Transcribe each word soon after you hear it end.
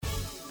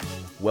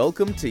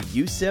Welcome to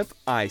You Sip,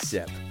 I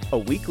Sip, a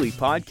weekly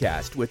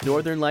podcast with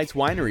Northern Lights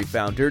Winery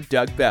founder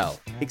Doug Bell,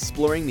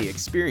 exploring the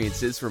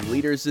experiences from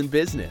leaders in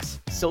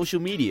business, social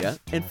media,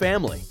 and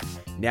family.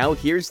 Now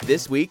here's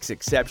this week's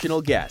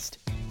exceptional guest.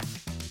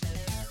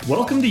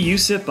 Welcome to You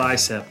Sip, I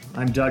Sip.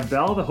 I'm Doug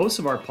Bell, the host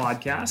of our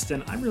podcast,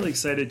 and I'm really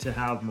excited to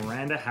have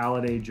Miranda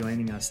Halladay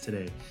joining us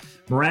today.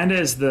 Miranda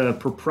is the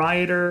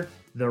proprietor,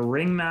 the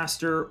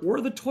ringmaster, or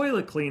the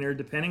toilet cleaner,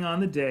 depending on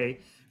the day,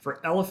 for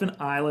Elephant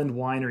Island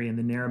Winery in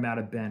the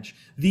Miranda Bench,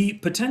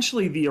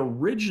 potentially the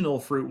original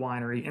fruit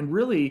winery, and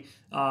really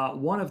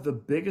one of the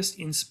biggest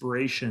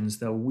inspirations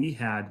that we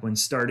had when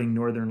starting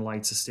Northern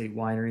Lights Estate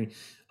Winery.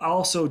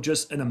 Also,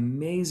 just an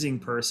amazing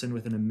person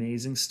with an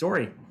amazing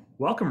story.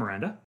 Welcome,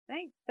 Miranda.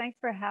 Thanks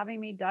for having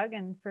me, Doug,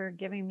 and for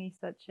giving me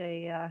such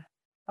a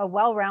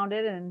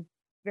well-rounded and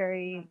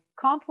very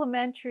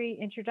complimentary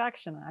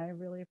introduction. I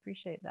really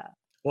appreciate that.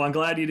 Well, I'm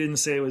glad you didn't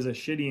say it was a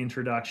shitty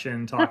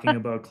introduction talking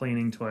about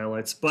cleaning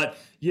toilets. But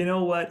you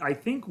know what? I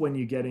think when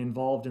you get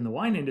involved in the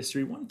wine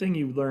industry, one thing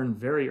you learn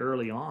very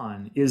early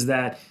on is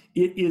that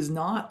it is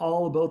not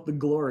all about the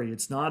glory.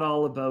 It's not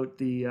all about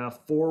the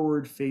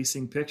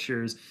forward-facing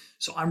pictures.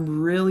 So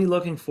I'm really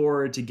looking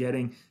forward to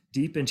getting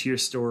deep into your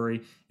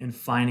story and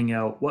finding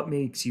out what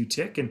makes you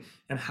tick and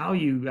how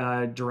you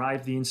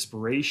derive the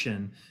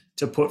inspiration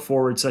to put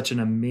forward such an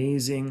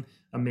amazing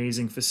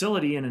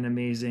facility and an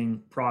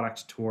amazing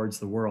product towards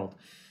the world.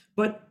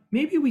 But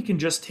maybe we can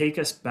just take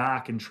us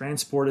back and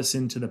transport us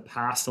into the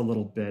past a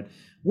little bit.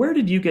 Where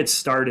did you get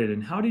started,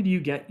 and how did you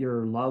get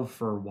your love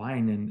for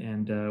wine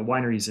and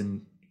wineries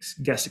and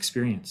guest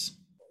experience?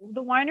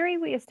 The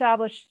winery we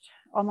established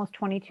almost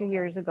 22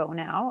 years ago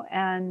now,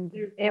 and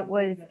it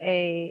was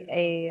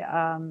a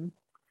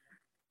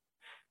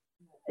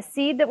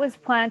seed that was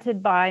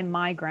planted by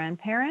my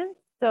grandparents.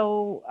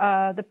 So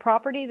the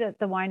property that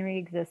the winery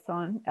exists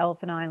on,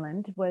 Elephant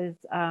Island, was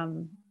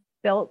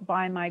built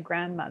by my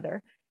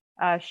grandmother.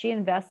 She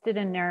invested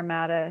in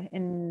Miranda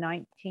in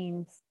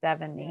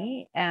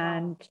 1970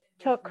 and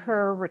took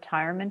her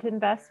retirement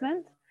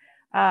investment.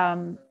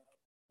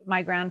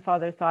 My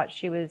grandfather thought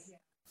she was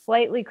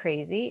slightly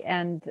crazy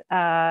and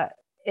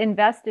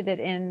invested it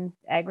in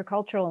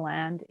agricultural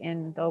land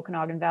in the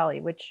Okanagan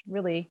Valley, which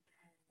really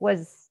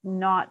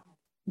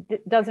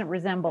doesn't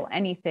resemble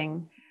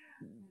anything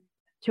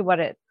to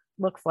what it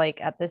looks like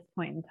at this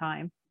point in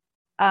time.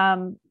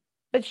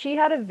 But she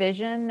had a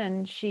vision,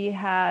 and she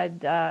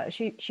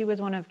was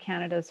one of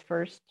Canada's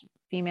first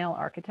female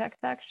architects,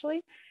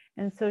 actually.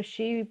 And so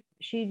she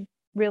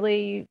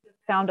really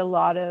found a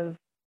lot of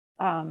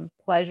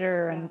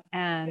pleasure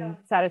and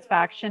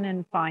satisfaction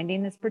in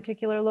finding this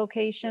particular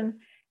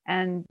location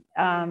and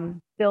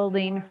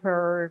building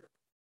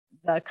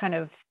the kind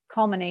of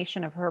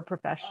culmination of her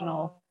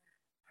professional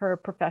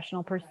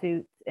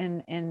pursuits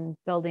in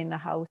building the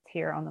house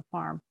here on the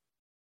farm.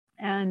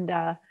 And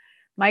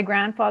my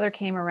grandfather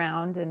came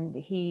around, and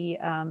he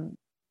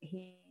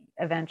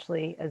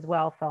eventually as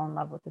well fell in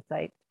love with the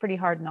site. It's pretty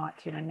hard not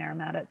to in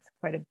Miranda. It's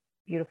quite a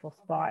beautiful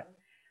spot.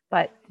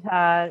 But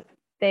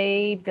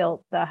they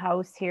built the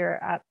house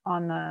here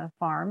on the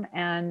farm,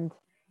 and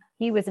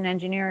he was an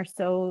engineer.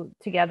 So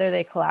together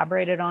they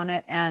collaborated on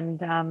it.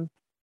 And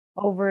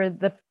over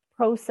the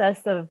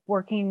process of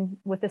working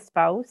with a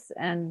spouse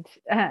and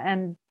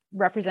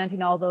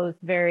representing all those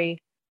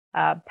very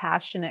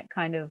passionate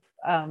kind of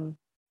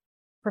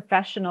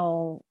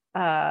professional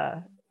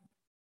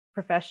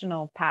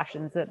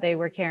passions that they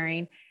were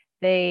carrying,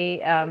 they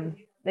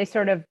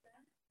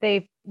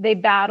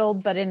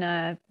battled, but in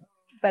a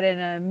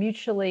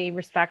mutually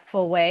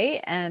respectful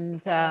way.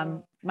 And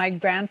my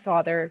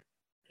grandfather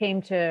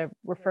came to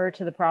refer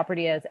to the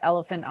property as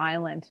Elephant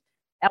Island.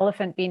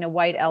 Elephant being a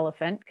white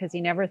elephant, because he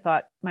never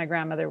thought my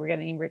grandmother were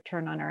getting any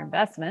return on her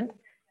investment.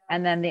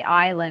 And then the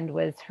island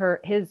was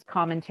his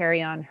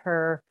commentary on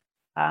her,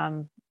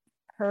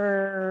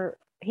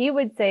 he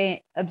would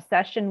say,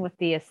 obsession with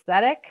the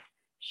aesthetic.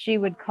 She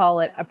would call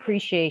it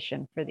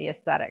appreciation for the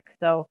aesthetic.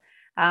 So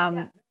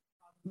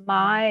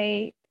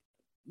my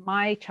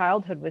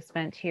childhood was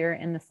spent here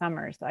in the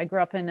summers. I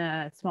grew up in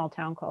a small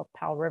town called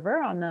Powell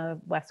River on the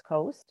west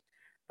coast.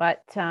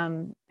 But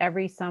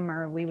every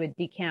summer we would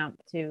decamp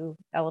to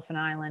Elephant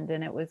Island,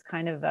 and it was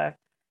kind of a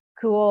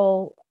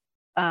cool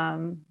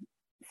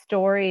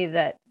story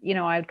that,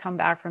 I would come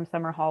back from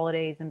summer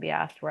holidays and be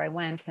asked where I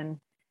went. And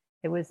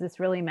it was this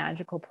really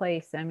magical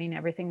place. I mean,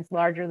 everything's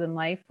larger than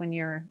life when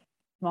you're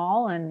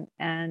small,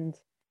 and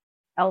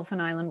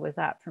Elephant Island was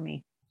that for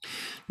me.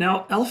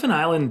 Now, Elephant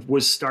Island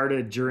was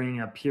started during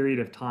a period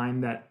of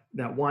time that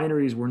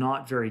wineries were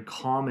not very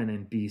common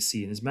in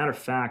BC. And as a matter of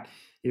fact,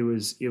 it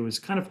was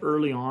kind of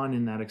early on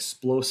in that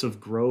explosive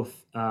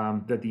growth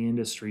that the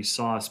industry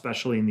saw,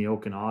 especially in the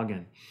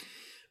Okanagan.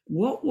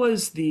 What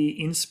was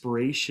the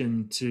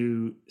inspiration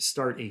to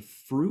start a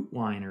fruit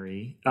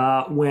winery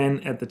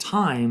when at the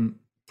time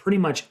pretty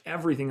much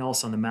everything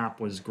else on the map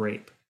was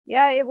grape?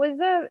 Yeah, it was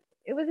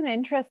an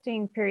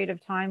interesting period of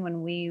time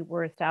when we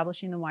were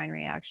establishing the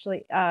winery,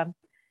 actually.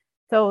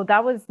 So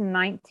that was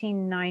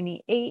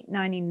 1998,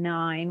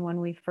 99 when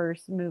we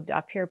first moved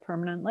up here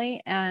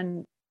permanently.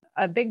 And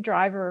a big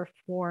driver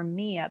for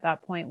me at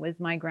that point was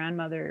my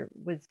grandmother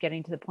was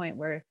getting to the point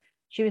where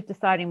she was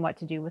deciding what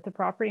to do with the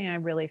property. And I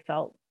really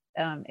felt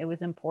it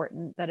was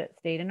important that it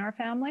stayed in our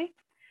family.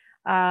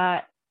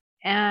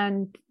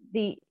 And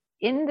the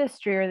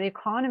industry or the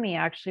economy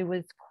actually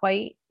was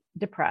quite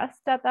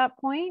depressed at that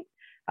point.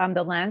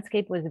 The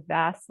landscape was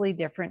vastly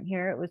different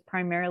here. It was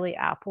primarily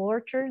apple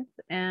orchards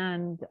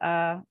and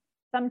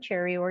some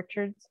cherry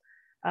orchards.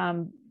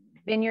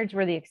 Vineyards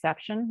were the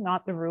exception,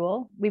 not the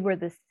rule. We were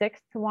the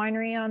sixth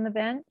winery on the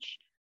bench.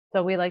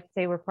 So we like to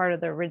say we're part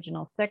of the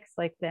original six,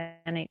 like the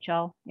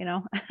NHL, you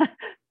know.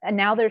 And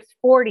now there's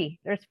 40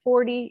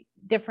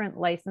 different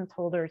license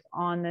holders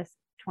on this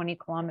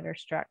 20-kilometer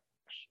stretch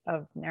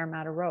of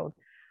Naramata Road.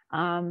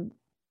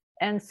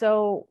 And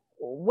so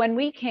when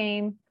we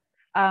came,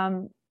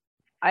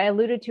 I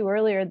alluded to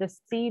earlier the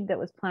seed that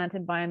was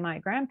planted by my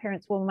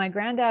grandparents. Well, my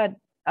granddad,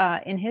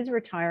 in his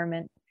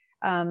retirement,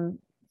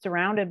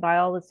 surrounded by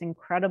all this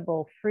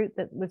incredible fruit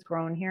that was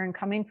grown here and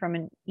coming from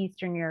an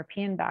Eastern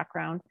European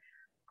background,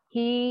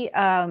 he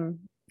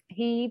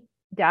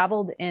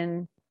dabbled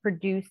in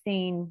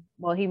producing,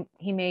 well,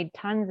 he made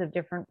tons of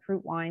different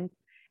fruit wines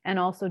and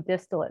also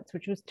distillates,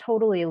 which was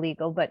totally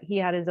illegal, but he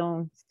had his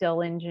own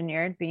still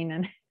engineered, being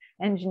an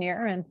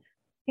engineer, and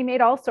he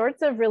made all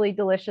sorts of really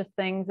delicious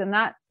things. And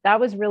that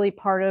was really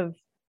part of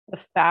the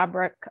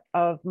fabric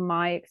of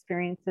my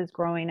experiences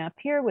growing up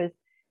here, was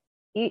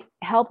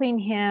helping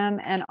him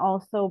and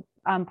also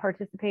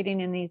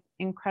participating in these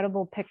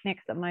incredible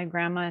picnics that my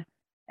grandma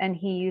and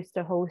he used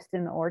to host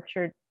in the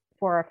orchard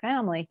for our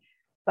family.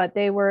 But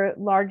they were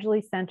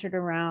largely centered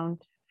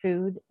around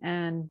food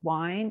and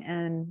wine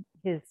and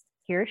his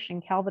Kirsch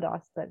and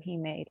Calvados that he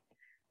made.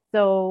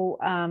 So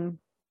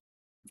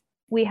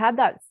we had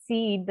that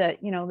seed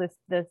that, you know,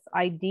 this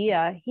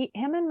idea.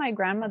 Him and my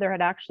grandmother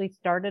had actually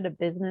started a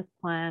business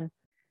plan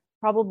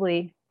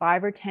probably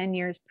 5 or 10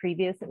 years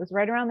previous. It was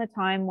right around the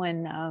time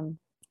when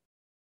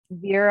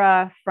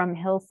Vera from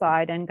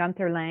Hillside and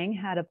Gunther Lang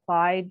had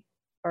applied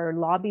or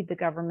lobbied the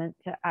government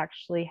to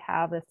actually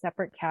have a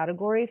separate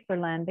category for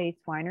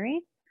land-based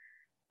wineries.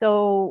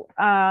 So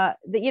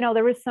you know,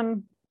 there was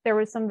some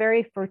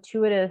very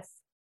fortuitous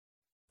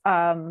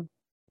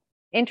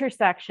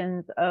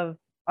intersections of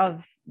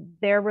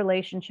their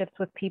relationships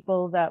with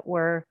people that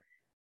were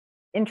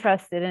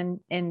interested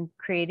in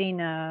creating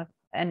an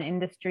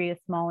industry, a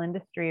small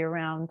industry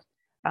around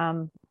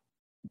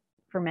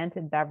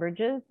fermented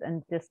beverages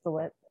and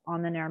distillates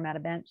on the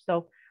Naramata bench.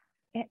 So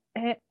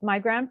my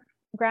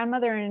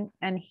grandmother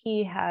and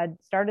he had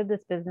started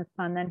this business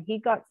plan. Then he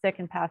got sick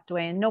and passed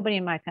away, and nobody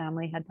in my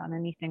family had done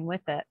anything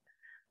with it.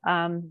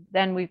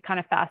 Then we kind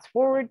of fast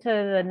forward to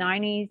the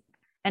 90s,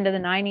 end of the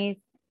 90s.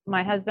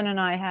 My husband and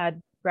I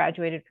had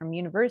graduated from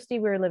university.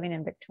 We were living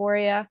in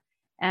Victoria,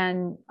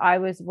 and I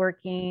was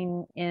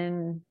working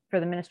for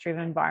the Ministry of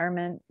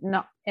Environment,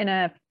 not in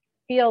a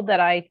field that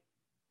I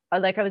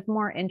was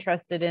more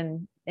interested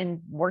in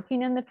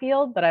working in the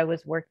field, but I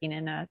was working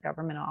in a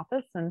government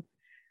office. And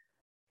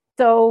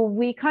so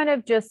we kind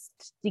of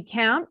just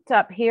decamped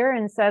up here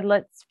and said,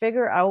 let's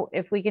figure out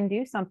if we can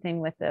do something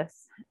with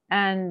this.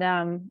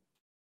 And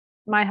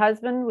my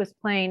husband was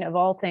playing, of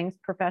all things,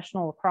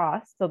 professional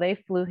lacrosse. So they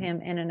flew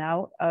him in and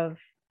out of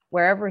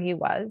wherever he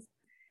was.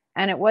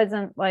 And it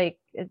wasn't like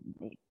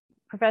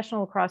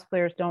professional lacrosse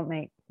players don't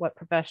make what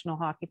professional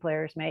hockey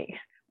players make.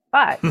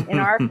 But in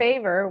our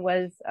favor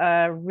was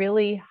a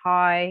really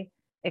high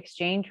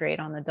exchange rate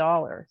on the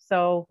dollar.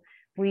 So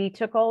we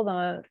took all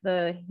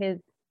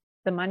the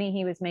money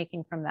he was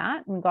making from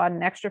that and got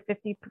an extra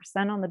 50%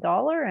 on the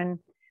dollar, and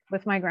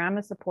with my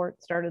grandma's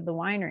support started the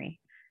winery.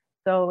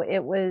 So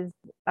it was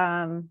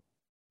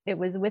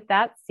with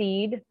that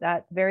seed,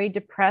 that very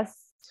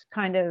depressed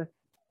kind of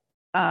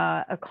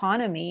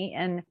economy,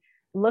 and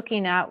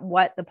looking at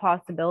what the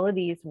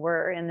possibilities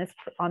were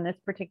on this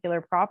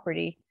particular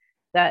property,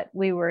 that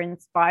we were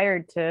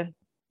inspired to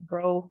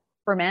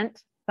ferment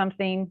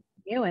something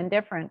new and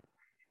different.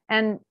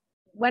 And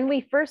when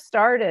we first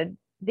started,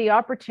 the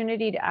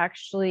opportunity to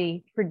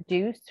actually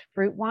produce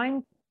fruit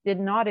wine did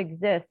not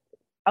exist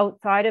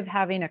outside of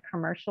having a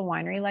commercial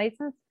winery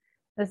license.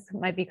 This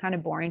might be kind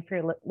of boring for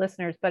your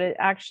listeners, but it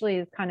actually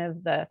is kind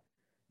of the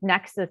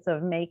nexus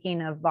of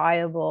making a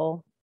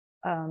viable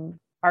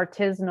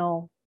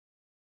artisanal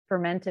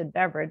fermented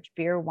beverage,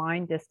 beer,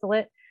 wine,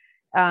 distillate,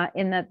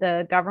 in that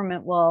the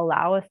government will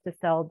allow us to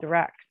sell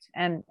direct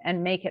and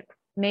make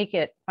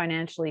it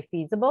financially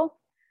feasible.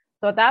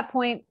 So at that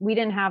point, we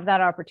didn't have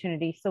that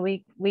opportunity. So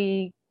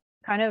we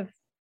kind of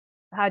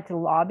had to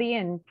lobby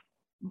and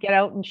get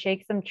out and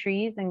shake some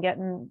trees and get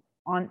in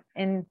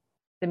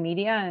the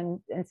media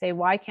and say,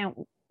 why can't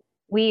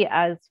we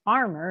as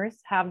farmers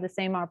have the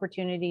same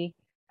opportunity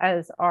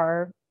as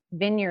our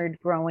vineyard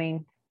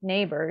growing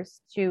neighbors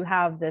to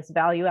have this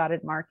value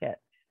added market?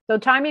 So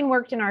timing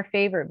worked in our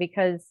favor,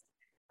 because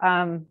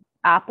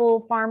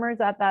apple farmers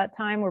at that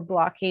time were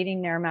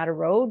blockading Naramata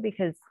Road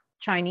because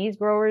Chinese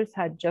growers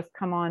had just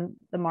come on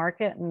the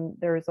market, and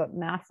there was a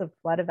massive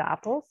flood of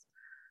apples.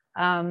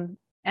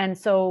 And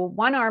so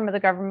one arm of the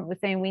government was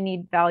saying we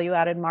need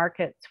value-added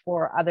markets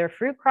for other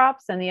fruit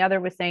crops, and the other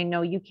was saying,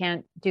 no, you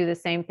can't do the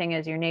same thing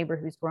as your neighbor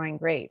who's growing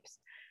grapes.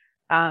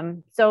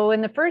 So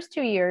in the first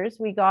 2 years,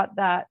 we got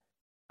that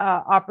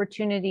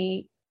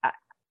opportunity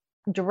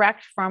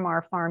direct from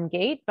our farm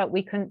gate, but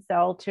we couldn't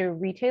sell to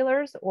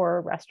retailers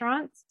or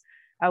restaurants.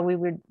 We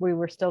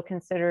were still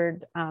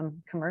considered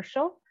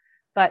commercial.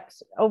 But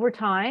over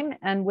time,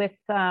 and with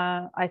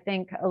I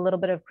think a little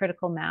bit of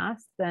critical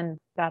mass, then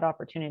that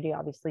opportunity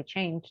obviously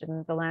changed,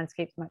 and the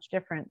landscape's much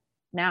different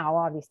now.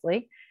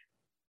 Obviously,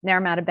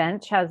 Naramata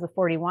Bench has the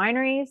 40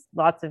 wineries,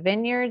 lots of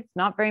vineyards,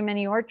 not very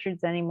many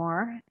orchards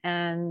anymore,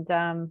 and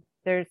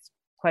there's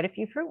quite a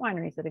few fruit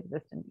wineries that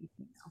exist in BC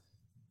now.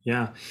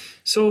 Yeah.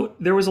 So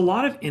there was a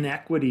lot of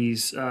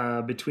inequities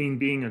between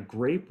being a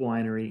grape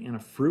winery and a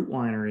fruit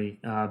winery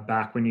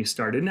back when you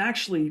started. And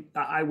actually,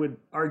 I would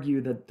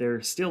argue that there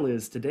still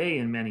is today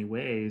in many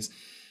ways.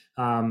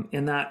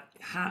 And that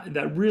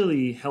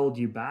really held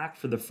you back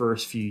for the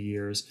first few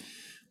years.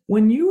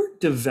 When you were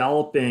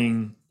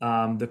developing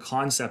the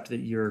concept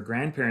that your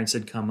grandparents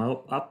had come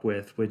up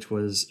with, which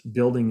was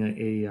building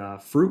a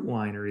fruit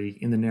winery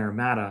in the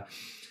Naramata,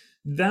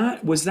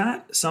 was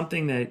that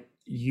something that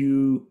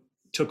you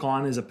took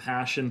on as a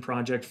passion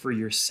project for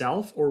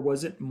yourself, or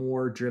was it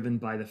more driven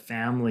by the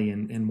family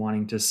and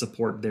wanting to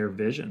support their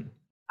vision?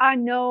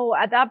 No,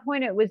 at that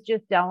point it was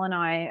just Dell and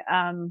I.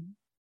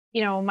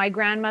 My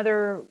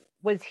grandmother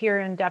was here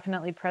and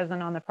definitely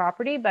present on the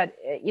property, but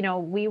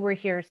we were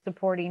here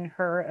supporting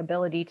her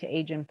ability to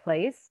age in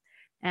place,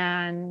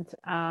 and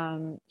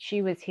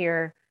she was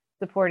here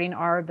supporting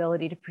our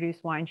ability to produce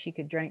wine she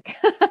could drink.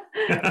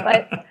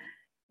 But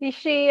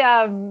she,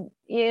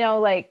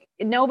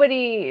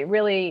 nobody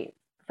really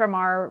from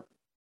our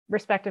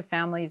respective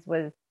families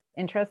was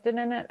interested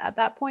in it at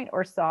that point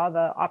or saw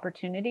the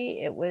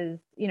opportunity. It was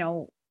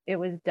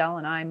Dell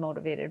and I,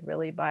 motivated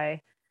really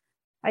by,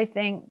 I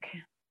think,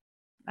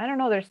 I don't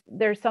know,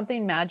 there's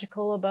something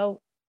magical about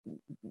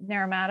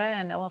Naramata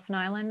and Elephant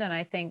Island. And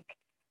I think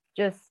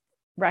just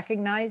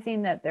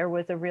recognizing that there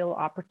was a real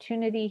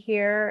opportunity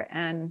here.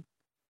 And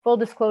full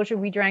disclosure,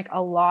 we drank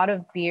a lot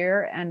of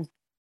beer and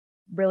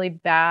really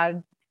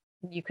bad,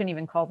 you couldn't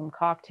even call them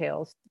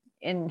cocktails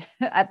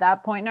at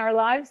that point in our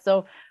lives.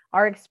 So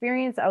our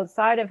experience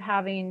outside of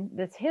having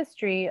this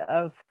history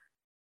of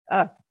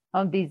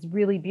these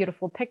really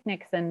beautiful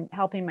picnics and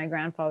helping my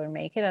grandfather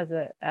make it as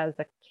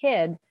a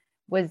kid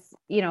was,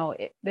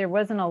 there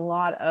wasn't a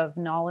lot of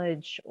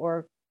knowledge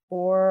or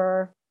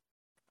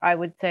I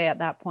would say at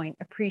that point,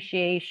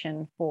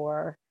 appreciation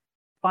for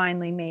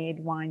finely made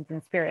wines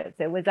and spirits.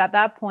 It was at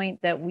that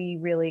point that we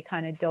really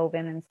kind of dove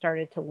in and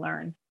started to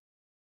learn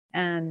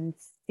and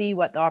see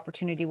what the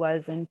opportunity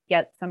was and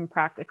get some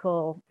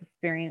practical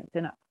experience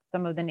in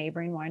some of the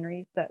neighboring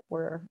wineries that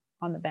were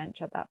on the bench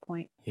at that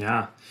point.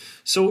 Yeah.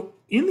 So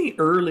in the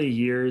early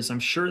years,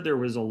 I'm sure there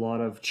was a lot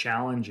of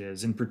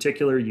challenges. In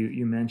particular,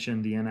 you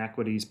mentioned the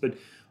inequities, but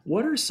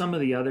what are some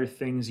of the other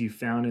things you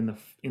found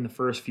in the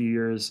first few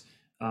years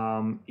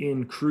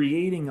in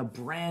creating a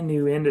brand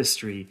new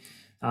industry?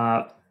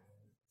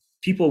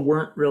 People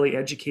weren't really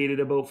educated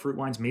about fruit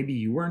wines. Maybe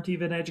you weren't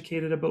even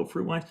educated about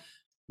fruit wines.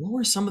 What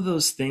were some of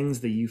those things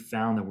that you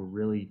found that were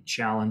really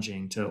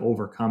challenging to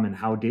overcome, and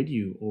how did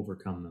you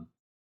overcome them?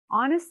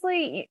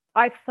 Honestly,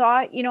 I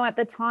thought, at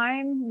the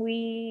time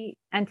we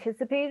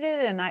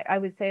anticipated, and I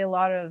would say a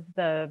lot of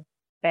the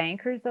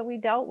bankers that we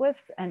dealt with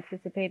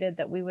anticipated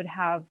that we would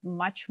have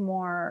much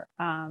more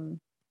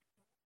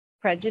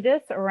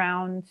prejudice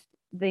around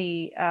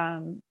the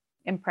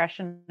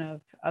impression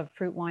of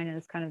fruit wine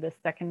as kind of the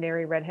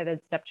secondary redheaded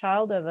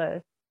stepchild of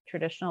a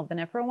traditional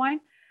vinifera wine.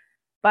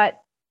 But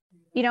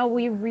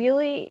we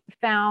really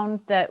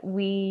found that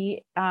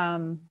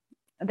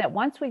that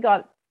once we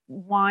got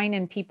wine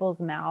in people's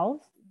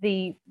mouths,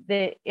 the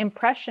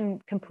impression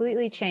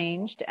completely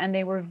changed, and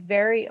they were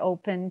very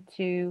open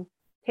to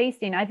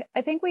tasting.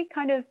 I think we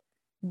kind of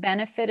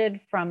benefited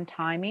from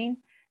timing.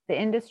 The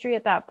industry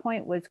at that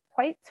point was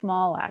quite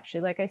small,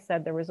 actually. Like I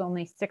said, there was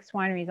only 6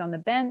 wineries on the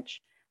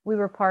bench. We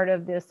were part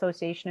of the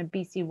Association of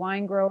BC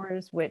Wine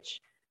Growers, which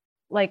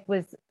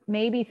was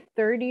maybe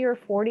 30 or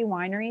 40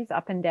 wineries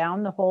up and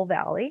down the whole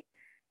valley.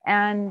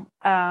 And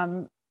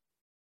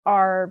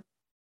our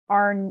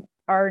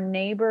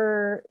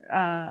neighbor,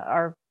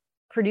 our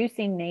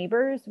producing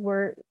neighbors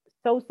were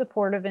so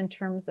supportive in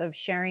terms of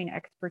sharing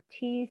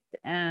expertise.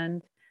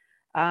 And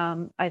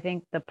I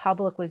think the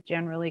public was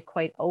generally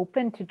quite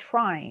open to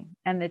trying,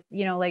 and that,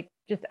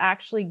 just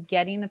actually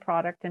getting the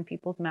product in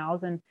people's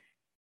mouths.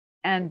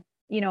 And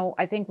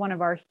I think one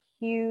of our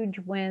huge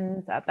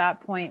wins at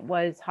that point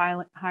was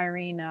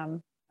hiring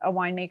a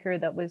winemaker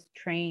that was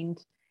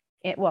trained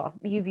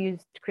you've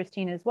used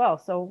Christine as well.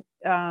 So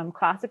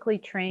classically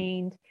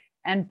trained,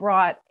 and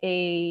brought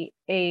a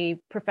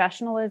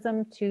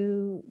professionalism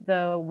to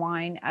the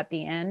wine at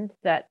the end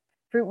that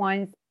fruit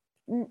wines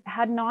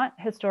had not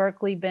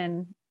historically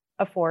been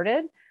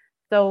afforded.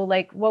 So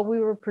like what we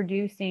were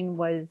producing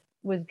was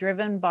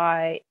driven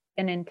by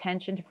an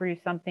intention to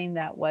produce something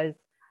that was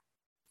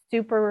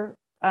super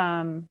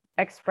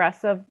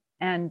expressive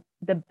and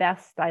the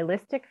best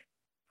stylistic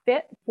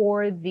fit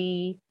for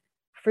the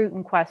fruit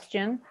in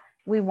question.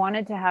 We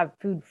wanted to have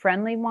food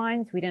friendly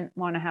wines. We didn't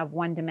want to have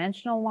one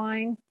dimensional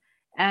wine.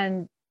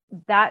 And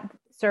that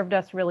served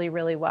us really,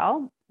 really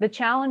well. The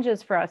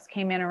challenges for us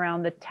came in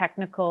around the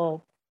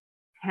technical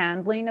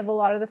handling of a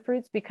lot of the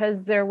fruits,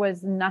 because there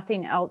was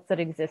nothing else that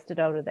existed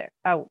out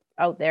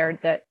there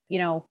that,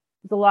 there's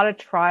a lot of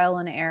trial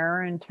and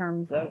error in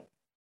terms of,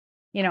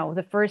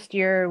 the first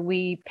year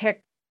we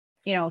picked,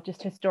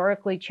 just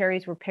historically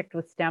cherries were picked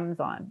with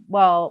stems on.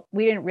 Well,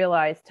 we didn't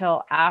realize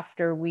till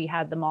after we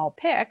had them all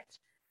picked,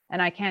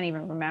 and I can't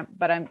even remember,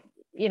 but I'm,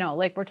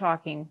 like we're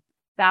talking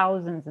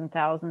thousands and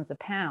thousands of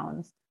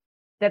pounds,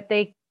 that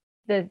the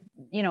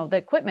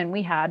equipment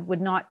we had would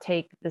not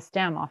take the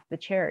stem off the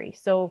cherry.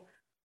 So,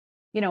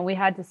 we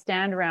had to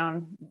stand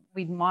around,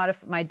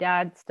 my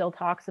dad still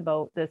talks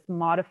about this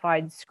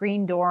modified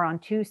screen door on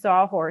 2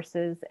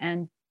 sawhorses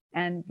and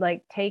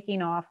like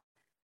taking off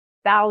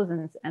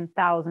thousands and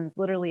thousands,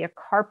 literally a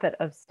carpet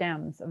of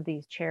stems of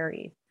these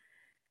cherries.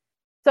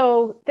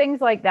 So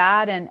things like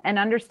that, and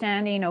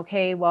understanding,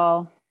 okay,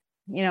 well,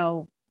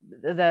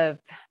 the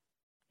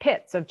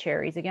pits of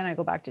cherries, again, I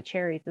go back to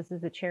cherries, this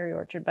is a cherry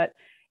orchard, but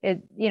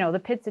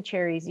the pits of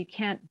cherries, you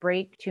can't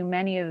break too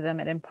many of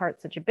them. It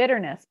imparts such a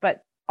bitterness,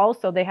 but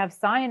also they have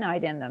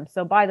cyanide in them.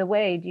 So by the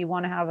way, do you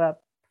want to have a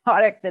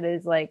product that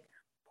is like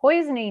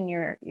poisoning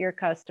your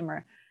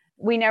customer?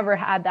 We never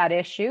had that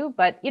issue,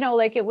 but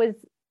like it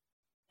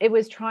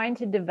was trying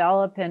to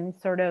develop and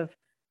sort of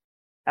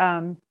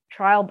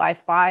trial by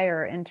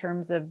fire in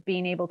terms of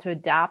being able to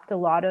adapt a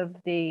lot of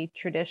the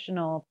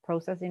traditional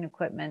processing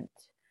equipment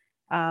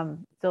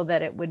so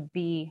that it would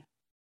be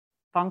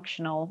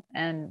functional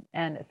and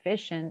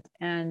efficient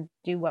and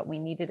do what we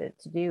needed it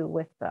to do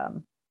with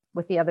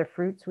the other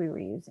fruits we were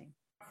using.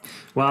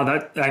 Wow,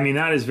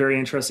 that is very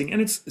interesting,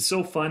 and it's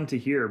so fun to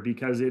hear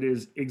because it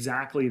is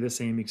exactly the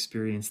same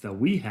experience that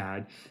we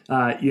had,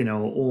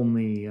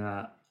 only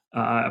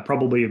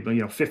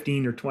probably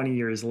 15 or 20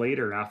 years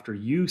later after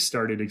you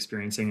started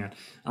experiencing it.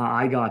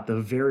 I got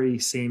the very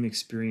same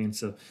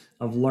experience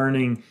of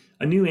learning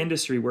a new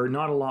industry where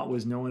not a lot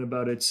was known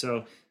about it,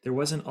 so there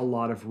wasn't a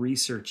lot of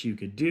research you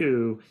could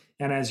do.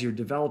 And as you're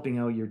developing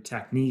out your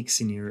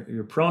techniques and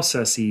your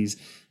processes,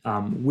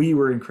 we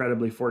were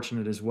incredibly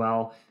fortunate as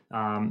well.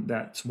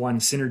 That's one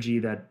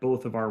synergy that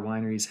both of our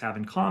wineries have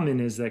in common,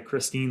 is that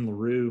Christine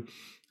Leroux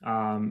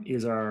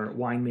is our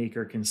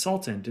winemaker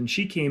consultant, and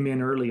she came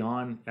in early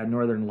on at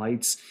Northern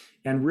Lights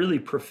and really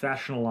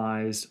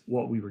professionalized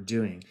what we were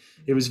doing.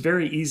 It was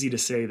very easy to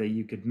say that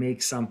you could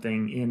make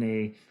something in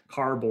a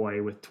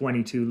carboy with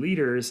 22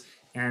 liters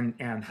and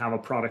have a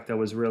product that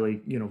was really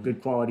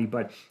good quality,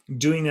 but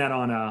doing that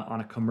on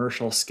a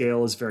commercial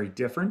scale is very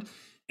different.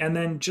 And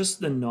then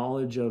just the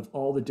knowledge of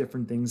all the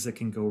different things that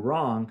can go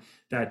wrong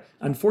that,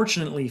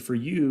 unfortunately for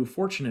you,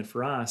 fortunate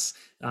for us,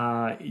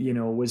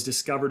 was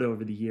discovered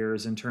over the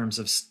years in terms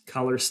of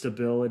color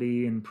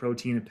stability and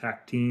protein and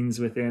pectins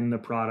within the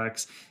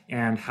products,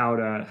 and how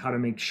to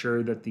make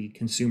sure that the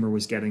consumer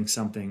was getting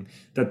something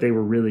that they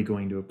were really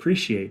going to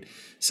appreciate.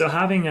 So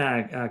having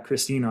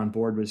Christine on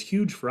board was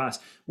huge for us.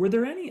 Were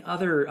there any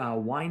other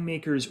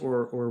winemakers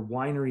or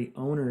winery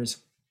owners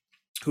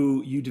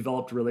who you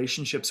developed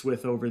relationships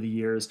with over the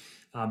years,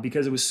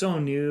 because it was so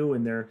new,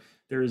 and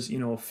there's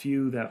a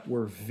few that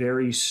were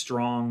very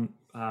strong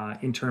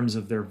in terms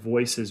of their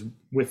voices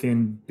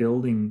within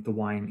building the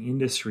wine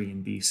industry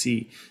in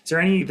BC. Is there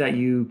any that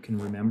you can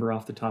remember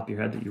off the top of your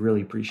head that you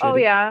really appreciated? Oh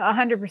yeah,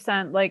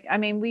 100%. Like, I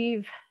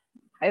mean,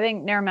 I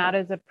think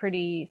Naramata is a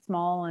pretty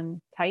small and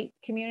tight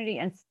community,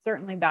 and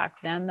certainly back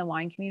then the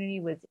wine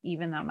community was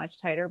even that much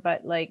tighter.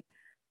 But like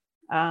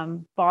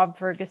Bob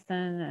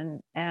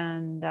Ferguson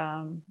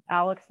and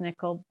Alex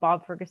Nickel.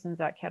 Bob Ferguson's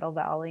at Kettle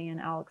Valley,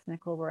 and Alex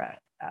Nickel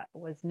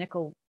was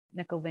Nickel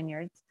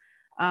Vineyards.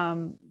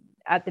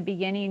 At the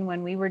beginning,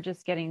 when we were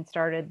just getting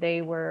started,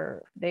 they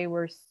were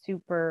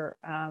super.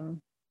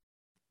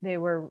 They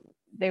were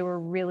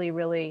really,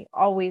 really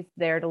always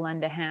there to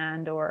lend a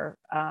hand or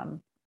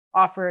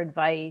offer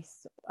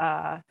advice.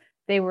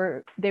 They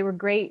were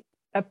great.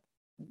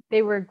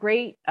 They were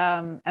great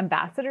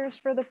ambassadors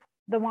for the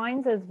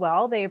wines as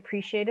well. They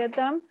appreciated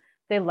them.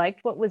 They liked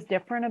what was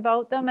different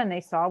about them, and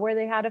they saw where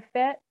they had a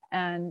fit.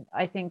 And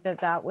I think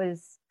that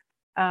was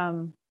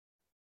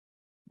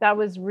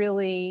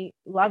really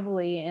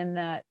lovely, in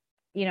that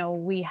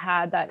we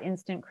had that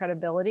instant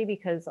credibility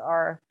because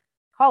our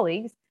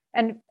colleagues,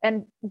 and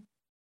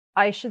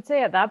I should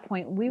say at that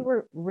point we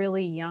were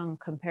really young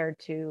compared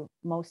to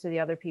most of the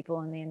other people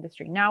in the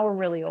industry. Now we're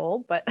really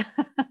old, but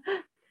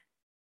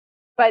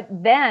but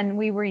then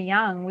we were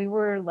young. We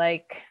were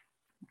like,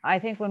 I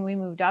think when we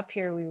moved up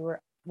here, we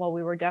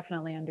were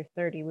definitely under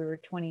 30. We were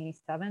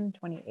 27,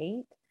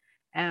 28.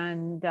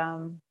 And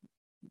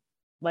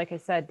like I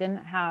said,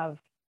 didn't have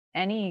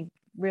any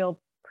real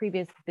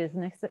previous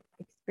business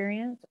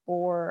experience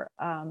or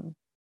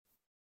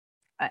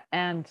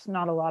and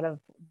not a lot of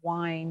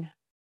wine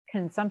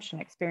consumption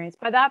experience.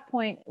 By that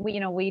point,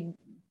 we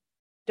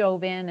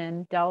dove in,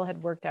 and Dell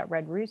had worked at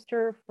Red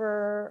Rooster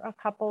for a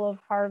couple of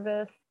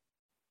harvests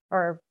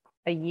or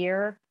a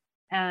year,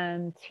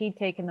 and he'd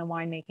taken the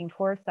winemaking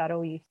course at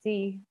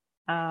OUC,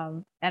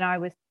 and I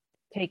was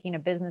taking a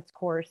business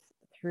course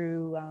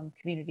through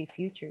Community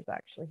Futures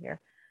actually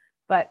here.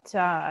 But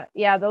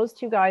yeah, those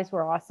two guys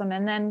were awesome.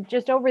 And then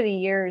just over the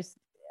years,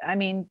 I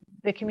mean,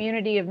 the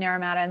community of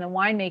Naramata and the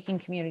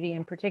winemaking community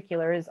in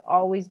particular has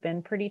always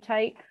been pretty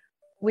tight.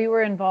 We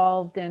were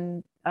involved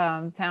in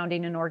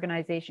founding an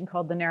organization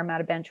called the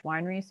Naramata Bench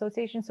Winery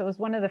Association. So it was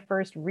one of the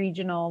first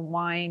regional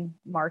wine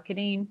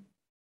marketing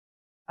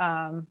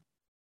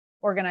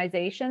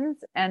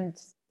organizations. And,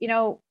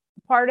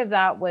 part of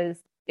that was,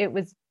 it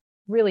was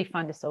really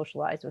fun to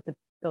socialize with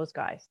those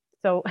guys.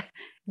 So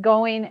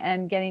going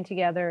and getting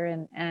together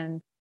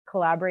and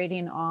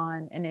collaborating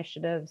on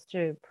initiatives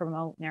to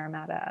promote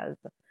Naramata as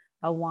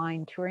a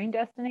wine touring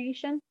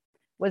destination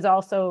was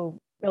also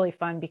really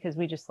fun, because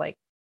we just like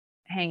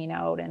hanging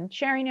out and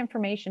sharing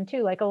information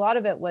too. Like a lot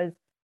of it was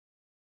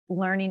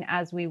learning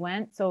as we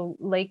went. So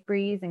Lake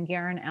Breeze and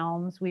Garin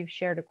Elms, we've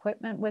shared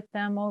equipment with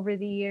them over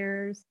the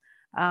years.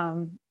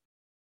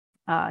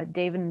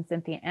 David and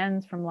Cynthia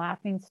Enns from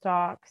Laughing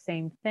Stock,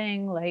 same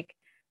thing. Like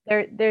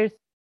there's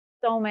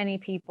so many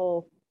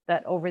people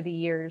that over the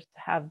years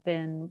have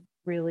been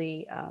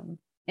really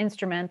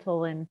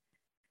instrumental in,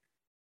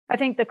 I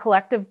think, the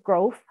collective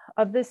growth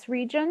of this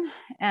region,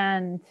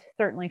 and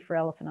certainly for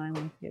Elephant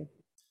Island too.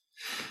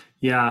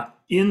 Yeah,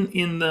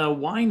 in the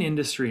wine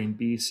industry in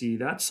BC,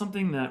 that's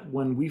something that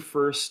when we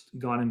first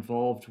got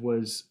involved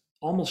was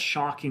almost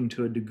shocking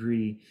to a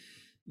degree,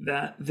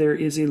 that there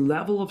is a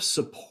level of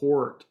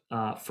support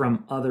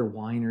from other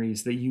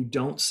wineries that you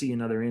don't see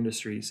in other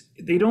industries.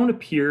 They don't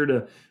appear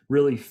to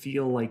really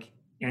feel like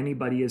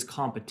anybody is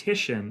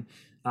competition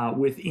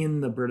within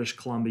the British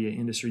Columbia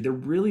industry. They're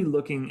really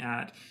looking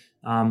at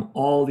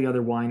all the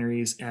other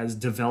wineries as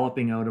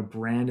developing out a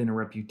brand and a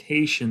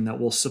reputation that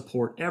will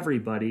support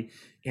everybody.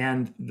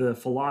 And the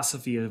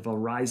philosophy of a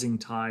rising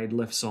tide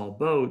lifts all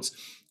boats,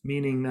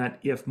 meaning that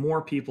if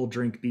more people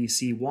drink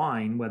BC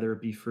wine, whether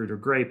it be fruit or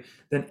grape,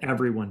 then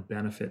everyone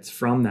benefits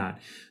from that.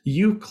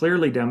 You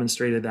clearly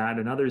demonstrated that,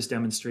 and others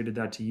demonstrated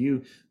that to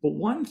you. But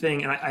one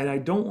thing, and I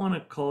don't want to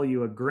call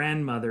you a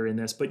grandmother in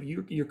this, but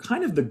you're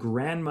kind of the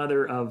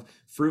grandmother of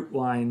fruit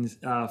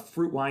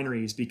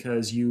wineries,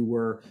 because you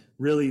were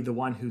really the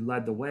one who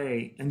led the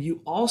way, and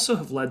you also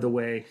have led the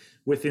way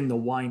within the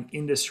wine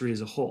industry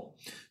as a whole.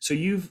 So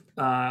you've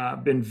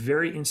been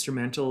very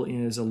instrumental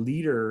as a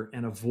leader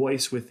and a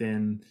voice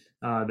within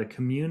the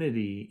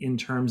community in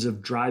terms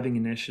of driving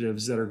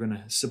initiatives that are going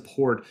to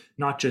support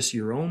not just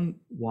your own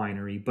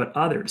winery, but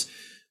others.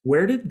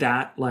 Where did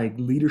that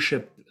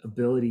leadership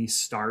ability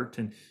start?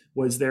 And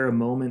was there a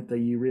moment that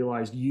you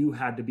realized you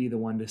had to be the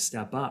one to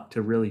step up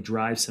to really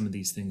drive some of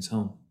these things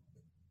home?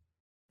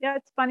 Yeah,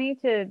 it's funny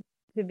to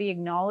be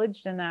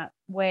acknowledged in that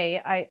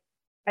way. I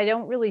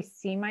don't really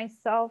see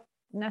myself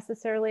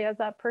necessarily as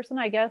that person.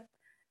 I guess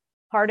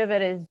part of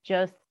it is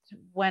just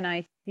when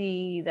I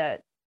see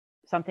that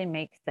something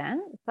makes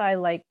sense, I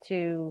like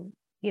to,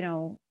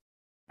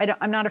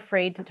 I'm not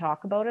afraid to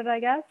talk about it, I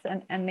guess.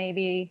 And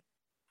maybe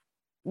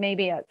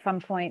at some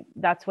point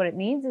that's what it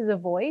needs, is a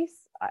voice.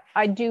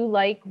 I do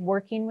like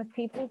working with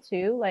people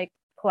too, like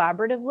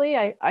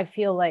collaboratively. I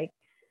feel like,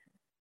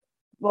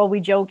 well, we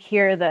joke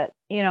here that,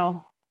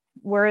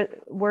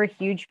 we're a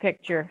huge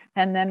picture,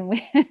 and then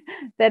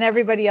then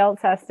everybody else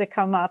has to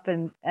come up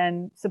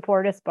and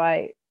support us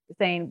by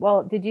saying,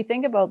 well, did you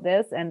think about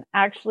this? And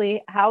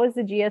actually, how is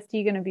the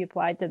GST going to be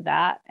applied to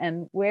that?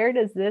 And where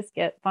does this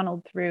get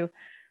funneled through?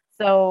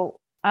 So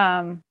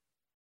I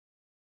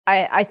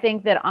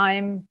think that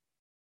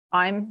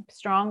I'm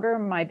stronger,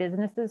 my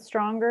business is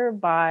stronger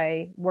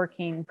by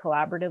working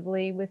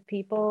collaboratively with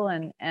people.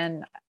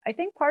 And I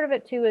think part of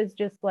it too is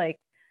just like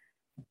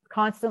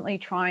constantly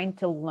trying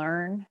to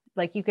learn.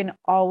 Like you can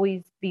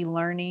always be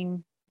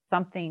learning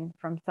something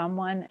from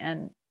someone,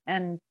 and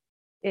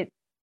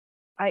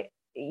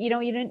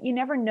you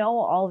never know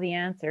all the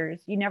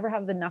answers. You never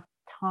have enough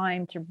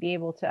time to be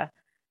able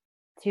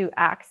to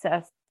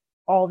access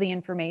all the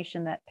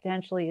information that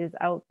potentially is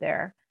out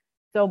there.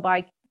 So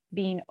by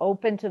being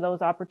open to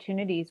those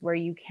opportunities where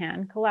you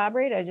can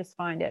collaborate, I just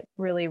find it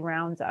really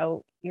rounds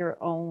out your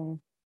own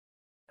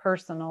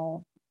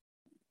personal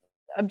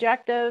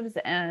objectives.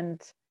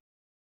 And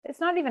it's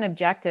not even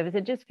objectives.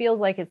 It just feels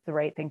like it's the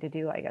right thing to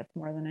do, I guess,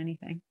 more than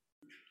anything.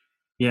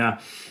 Yeah.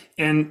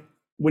 And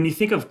when you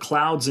think of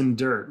clouds and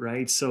dirt,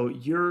 right? So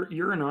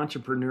you're an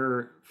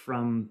entrepreneur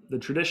from the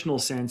traditional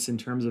sense, in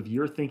terms of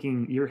you're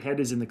thinking, your head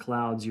is in the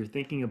clouds. You're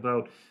thinking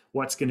about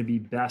what's going to be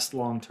best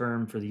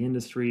long-term for the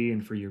industry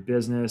and for your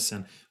business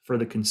and for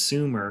the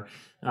consumer.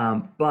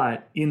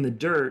 But in the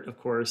dirt, of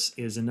course,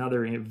 is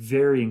another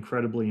very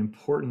incredibly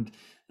important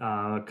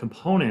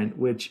component,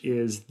 which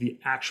is the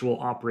actual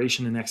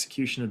operation and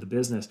execution of the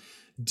business.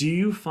 Did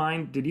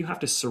you have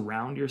to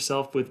surround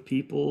yourself with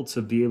people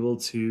to be able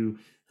to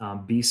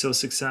be so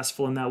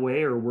successful in that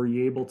way, or were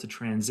you able to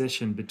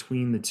transition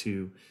between the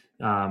two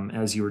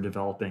as you were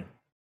developing?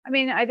 I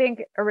mean, I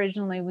think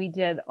originally we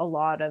did a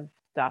lot of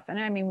stuff, and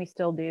I mean, we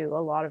still do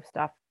a lot of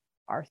stuff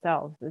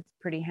ourselves. It's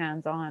pretty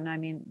hands-on. I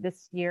mean,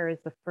 this year is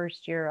the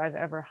first year I've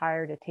ever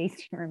hired a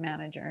tasting room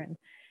manager, and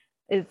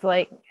it's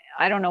like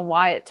I don't know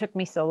why it took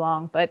me so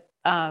long, but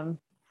and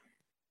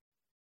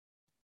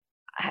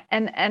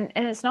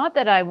it's not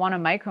that I want to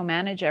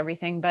micromanage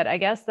everything, but I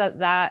guess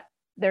that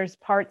there's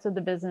parts of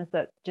the business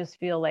that just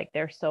feel like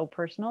they're so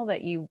personal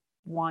that you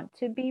want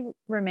to be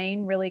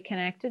remain really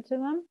connected to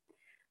them.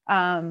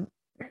 Um,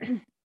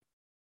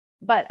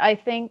 but I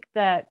think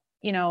that,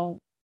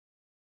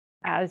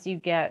 as you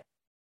get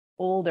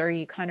older,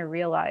 you kind of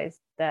realize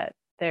that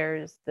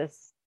there's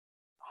this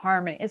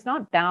harmony. It's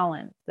not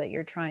balance that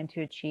you're trying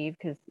to achieve,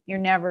 because you're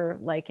never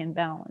like in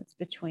balance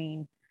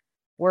between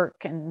work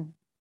and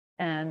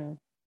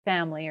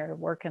family, or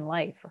work and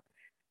life.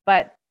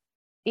 But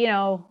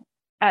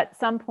at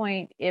some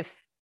point, if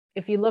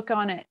you look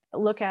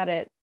at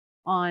it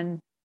on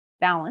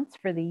balance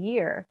for the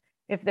year,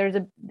 if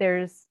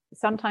there's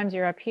sometimes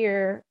you're up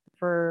here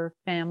for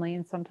family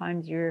and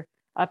sometimes you're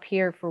up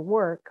here for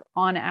work,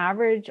 on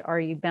average, are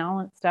you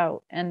balanced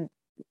out? And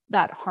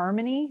that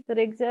harmony that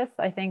exists,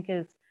 I think,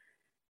 is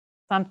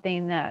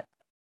something that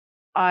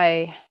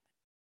I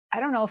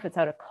don't know if it's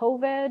out of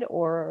COVID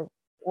or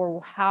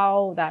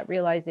how that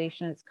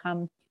realization has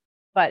come,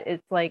 but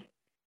it's like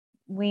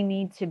we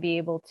need to be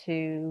able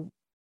to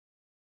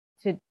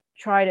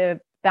try to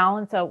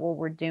balance out what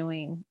we're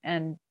doing,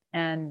 and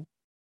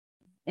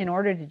in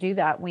order to do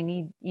that,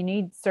 you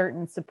need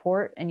certain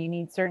support and you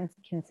need certain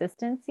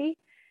consistency.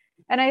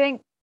 And I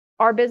think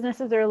our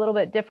businesses are a little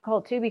bit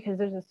difficult too, because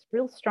there's this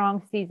real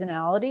strong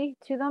seasonality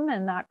to them,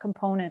 and that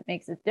component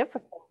makes it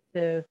difficult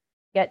to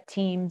get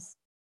teams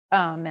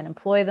and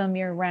employ them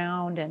year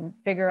round and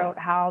figure out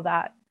how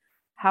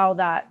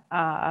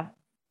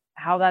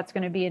that's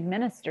going to be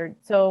administered.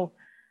 So,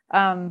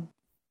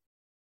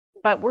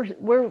 but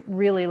we're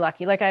really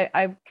lucky. Like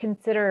I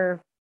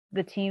consider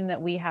the team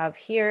that we have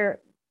here,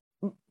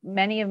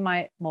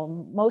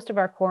 most of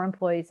our core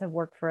employees have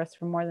worked for us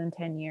for more than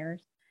 10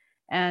 years,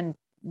 and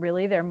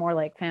really they're more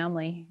like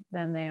family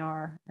than they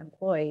are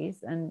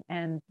employees,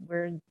 and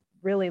we're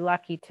really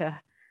lucky to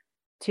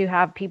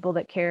have people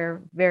that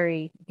care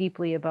very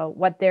deeply about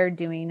what they're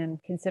doing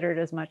and consider it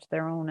as much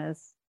their own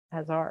as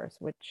ours,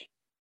 which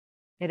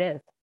it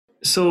is.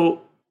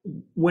 So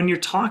when you're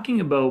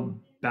talking about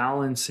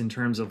balance in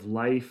terms of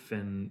life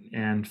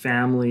and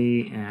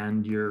family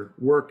and your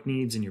work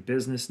needs and your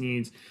business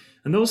needs,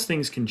 and those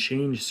things can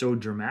change so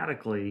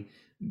dramatically.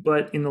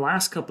 But in the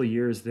last couple of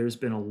years, there's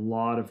been a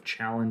lot of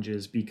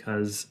challenges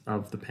because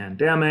of the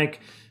pandemic,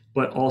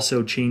 but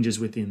also changes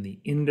within the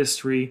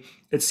industry.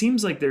 It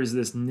seems like there's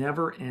this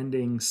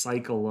never-ending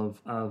cycle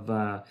of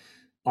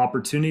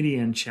opportunity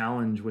and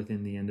challenge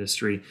within the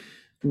industry.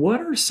 What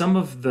are some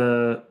of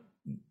the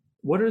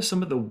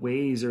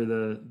ways or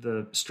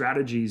the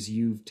strategies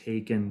you've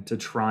taken to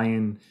try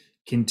and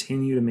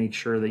continue to make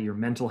sure that your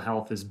mental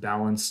health is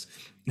balanced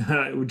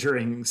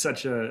during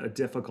such a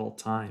difficult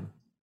time?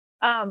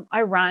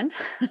 I run.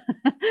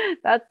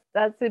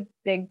 That's a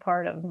big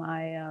part of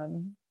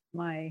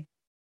my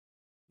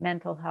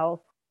mental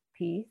health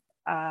piece.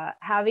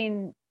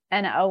 Having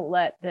an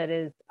outlet that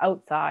is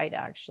outside,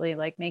 actually,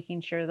 like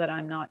making sure that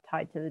I'm not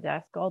tied to the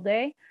desk all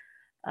day.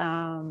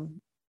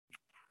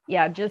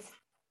 Yeah, just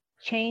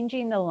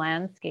changing the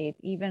landscape,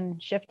 even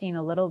shifting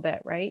a little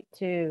bit, right?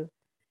 To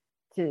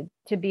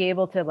be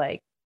able to,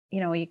 like,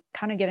 you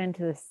kind of get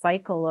into this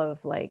cycle of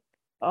like,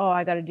 oh,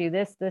 I got to do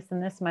this, this,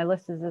 and this. My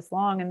list is this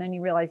long. And then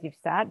you realize you've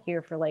sat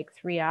here for like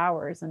 3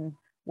 hours, and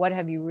what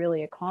have you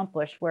really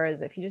accomplished?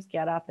 Whereas if you just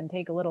get up and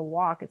take a little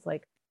walk, it's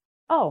like,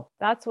 oh,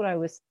 that's what I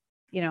was,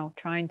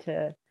 trying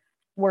to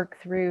work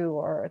through,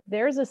 or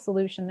there's a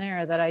solution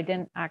there that I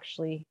didn't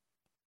actually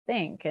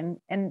think.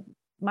 And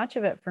much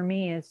of it for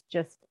me is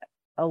just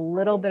a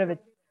little bit of a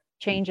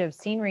change of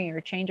scenery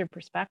or change of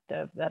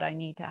perspective that I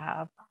need to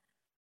have.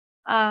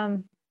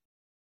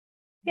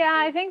 Yeah,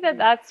 I think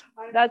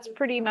that's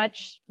pretty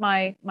much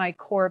my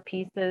core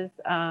pieces.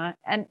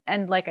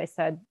 And like I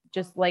said,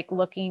 just like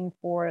looking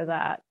for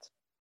that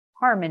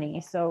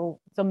harmony. So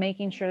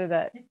making sure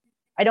that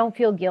I don't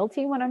feel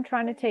guilty when I'm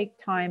trying to take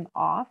time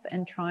off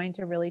and trying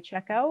to really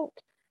check out,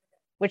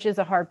 which is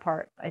a hard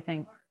part, I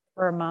think,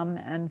 for a mom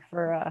and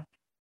for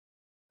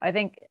I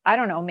think, I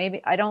don't know,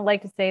 maybe I don't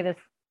like to say this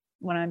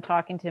when I'm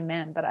talking to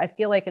men, but I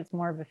feel like it's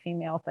more of a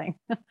female thing.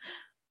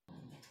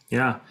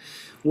 Yeah.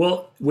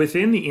 Well,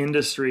 within the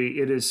industry,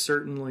 it is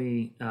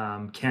certainly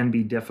can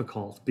be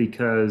difficult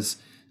because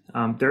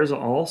there's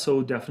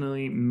also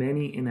definitely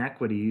many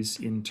inequities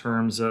in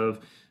terms of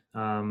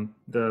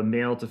the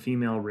male to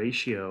female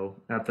ratio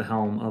at the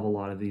helm of a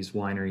lot of these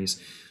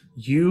wineries.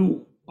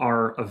 You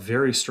are a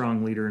very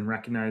strong leader and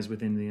recognized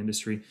within the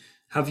industry.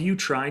 Have you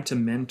tried to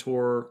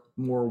mentor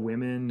more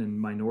women and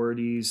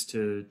minorities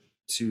to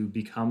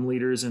become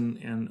leaders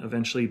and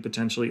eventually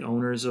potentially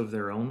owners of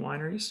their own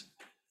wineries?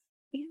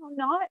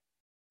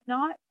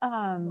 Not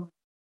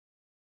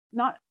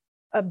not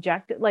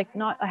objective, like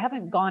not, I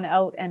haven't gone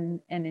out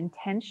and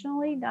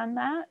intentionally done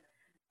that.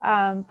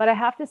 But I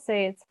have to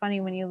say, it's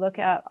funny when you look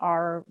at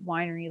our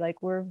winery,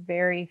 like we're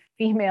very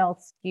female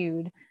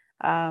skewed.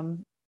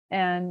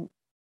 And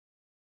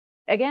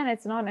again,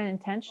 it's not an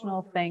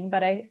intentional thing,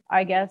 but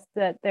I guess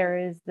that there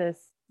is this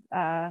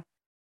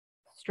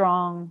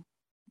strong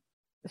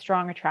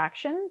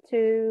attraction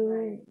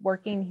to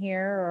working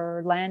here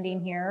or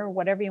landing here or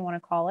whatever you want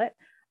to call it.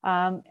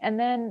 And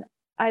then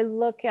I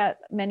look at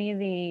many of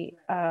the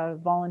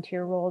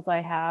volunteer roles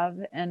I have,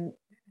 and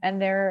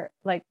they're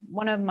like,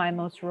 one of my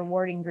most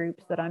rewarding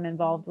groups that I'm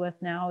involved with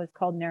now is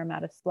called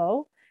Naramata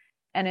Slow,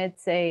 and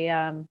it's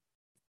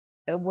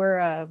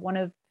we're one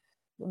of,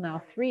 well,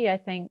 now 3, I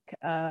think,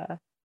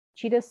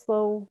 Cheetah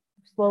Slow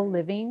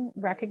Living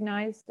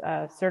recognized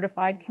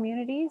certified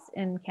communities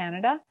in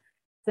Canada.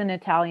 It's an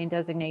Italian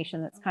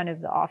designation that's kind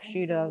of the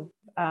offshoot of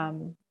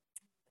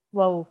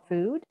slow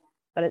food,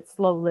 but it's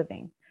slow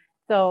living.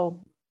 So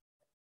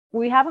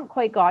we haven't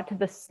quite got to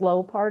the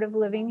slow part of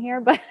living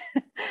here,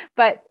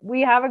 but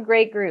we have a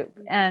great group,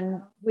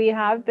 and we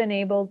have been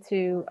able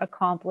to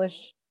accomplish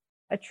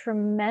a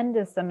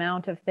tremendous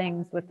amount of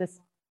things with this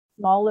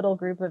small little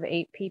group of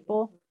 8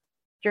 people.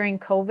 During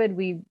COVID,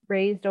 we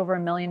raised over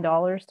 $1 million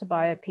to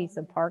buy a piece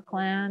of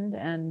parkland,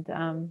 and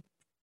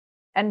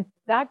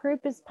that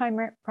group is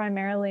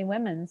primarily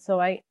women. So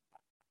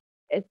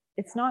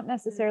it's not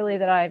necessarily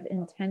that I've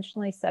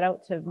intentionally set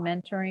out to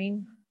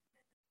mentoring,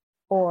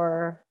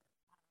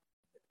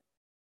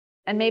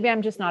 and maybe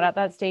I'm just not at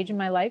that stage in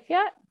my life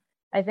yet.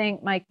 I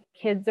think my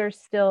kids are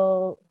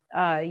still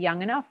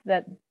young enough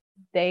that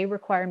they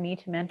require me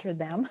to mentor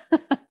them,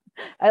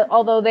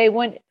 although they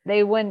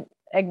wouldn't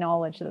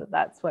acknowledge that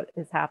that's what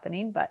is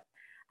happening. But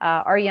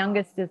our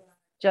youngest is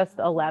just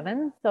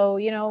 11, so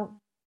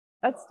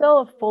that's still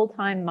a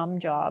full-time mom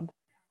job.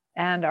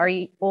 And our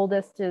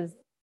oldest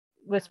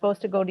was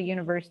supposed to go to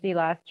university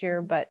last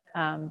year, but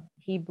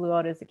he blew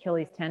out his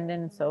Achilles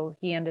tendon, so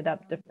he ended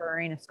up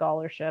deferring a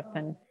scholarship,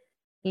 and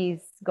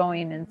he's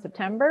going in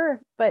September.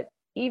 But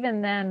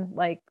even then,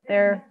 like,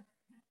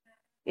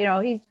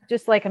 he's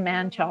just like a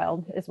man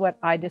child is what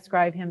I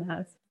describe him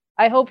as.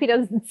 I hope he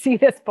doesn't see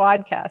this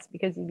podcast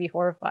because he'd be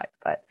horrified,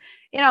 but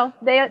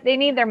they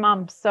need their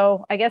moms.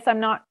 So I guess I'm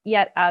not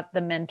yet at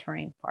the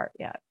mentoring part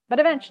yet, but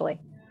eventually.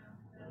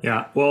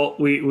 Yeah, well,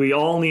 we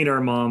all need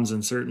our moms,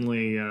 and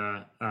certainly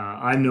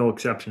I'm no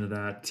exception to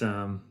that.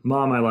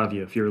 Mom, I love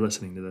you if you're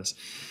listening to this.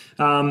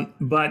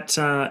 But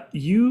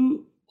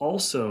you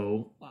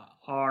also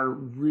are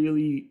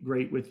really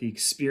great with the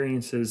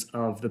experiences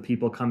of the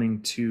people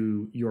coming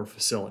to your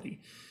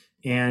facility.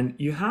 And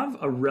you have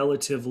a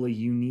relatively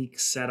unique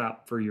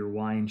setup for your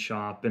wine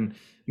shop. And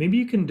maybe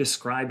you can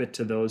describe it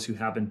to those who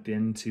haven't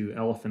been to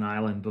Elephant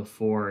Island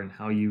before, and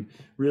how you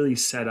really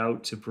set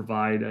out to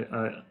provide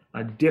a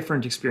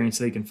different experience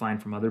they can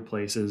find from other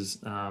places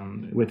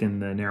within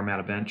the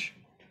Naramata Bench.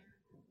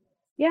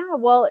 Yeah,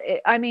 well,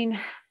 it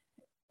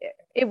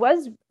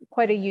was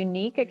quite a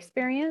unique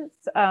experience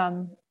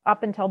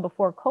up until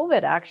before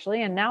COVID,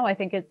 actually. And now I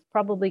think it's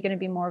probably going to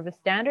be more of a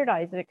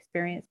standardized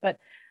experience. But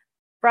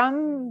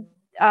from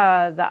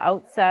the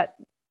outset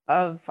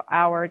of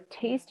our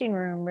tasting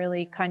room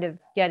really kind of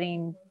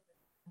getting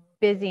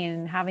busy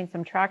and having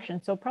some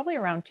traction, so probably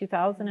around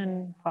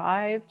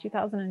 2005,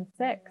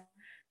 2006.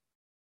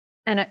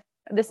 And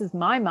this is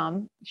my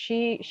mom.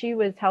 She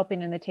was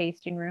helping in the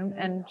tasting room,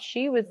 and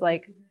she was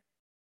like,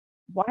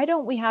 why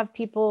don't we have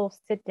people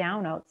sit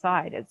down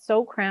outside? It's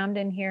so crammed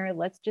in here.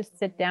 Let's just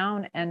sit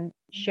down and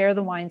share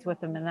the wines with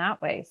them in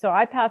that way. So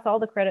I pass all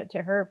the credit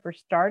to her for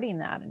starting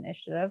that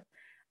initiative.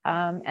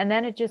 And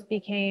then it just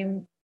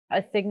became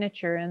a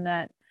signature in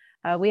that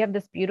we have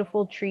this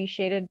beautiful tree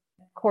shaded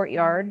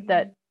courtyard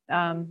that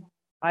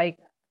I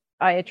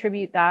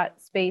attribute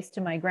that space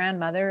to my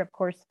grandmother. Of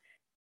course,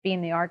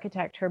 being the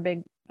architect,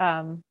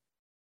 one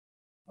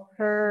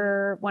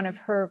of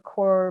her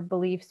core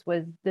beliefs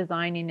was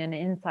designing an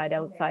inside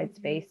outside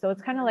space. So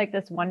it's kind of like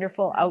this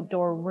wonderful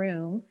outdoor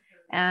room,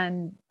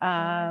 and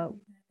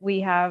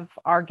we have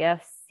our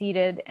guests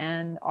seated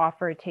and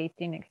offer a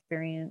tasting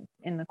experience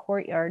in the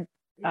courtyard.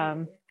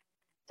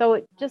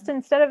 So just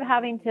instead of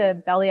having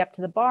to belly up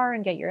to the bar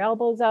and get your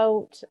elbows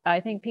out, I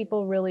think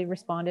people really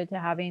responded to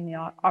having the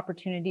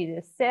opportunity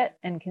to sit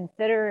and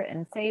consider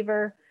and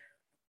savor.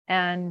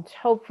 And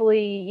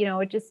hopefully,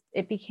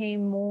 it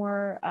became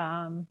more,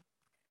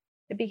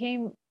 it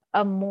became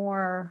a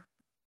more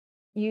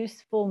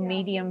useful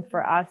medium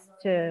for us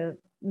to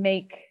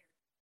make,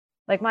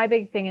 like, my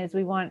big thing is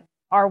we want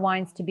our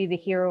wines to be the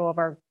hero of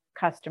our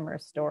customer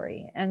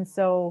story. And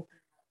so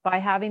by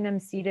having them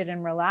seated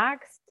and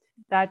relaxed,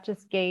 that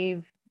just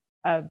gave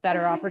a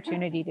better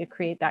opportunity to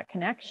create that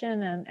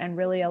connection and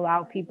really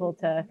allow people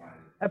to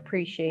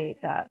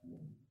appreciate that.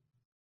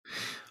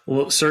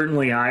 Well,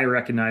 certainly I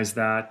recognize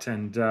that.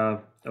 And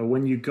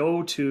when you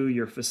go to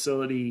your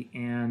facility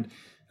and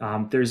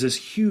there's this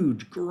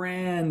huge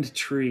grand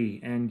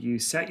tree and you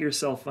set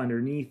yourself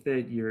underneath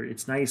it,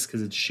 it's nice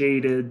because it's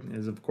shaded,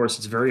 as of course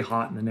it's very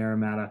hot in the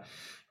Naramata.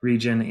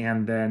 region,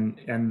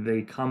 and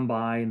they come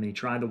by and they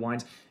try the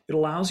wines. It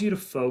allows you to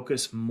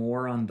focus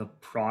more on the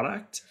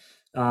product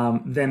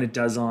than it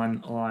does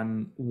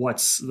on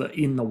what's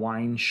in the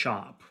wine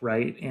shop,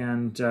 right?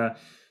 And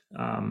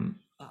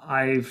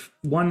I've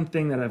one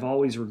thing that I've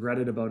always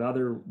regretted about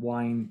other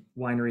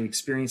winery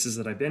experiences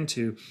that I've been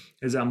to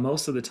is that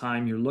most of the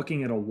time you're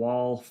looking at a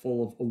wall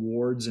full of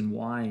awards and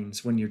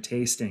wines when you're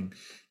tasting,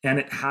 and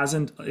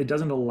it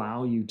doesn't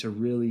allow you to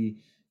really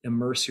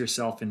immerse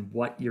yourself in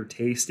what you're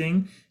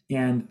tasting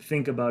and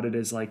think about it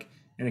as like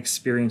an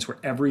experience where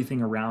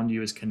everything around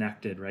you is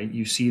connected, right?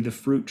 You see the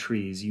fruit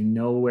trees, you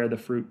know where the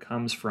fruit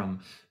comes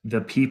from.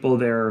 The people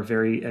there are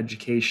very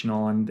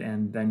educational,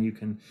 and then you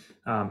can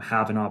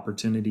have an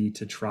opportunity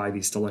to try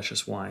these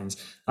delicious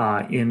wines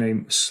in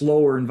a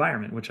slower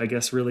environment, which I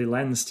guess really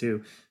lends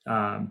to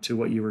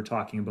what you were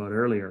talking about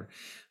earlier.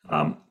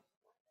 Do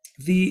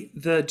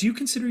you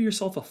consider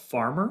yourself a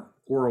farmer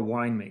or a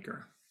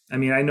winemaker? I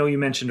mean, I know you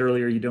mentioned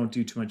earlier you don't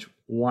do too much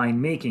wine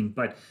making,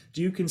 but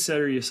do you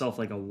consider yourself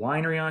like a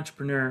winery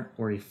entrepreneur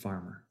or a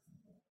farmer?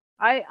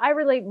 I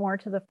relate more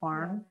to the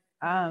farm.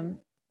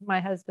 My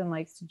husband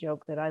likes to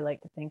joke that I like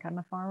to think I'm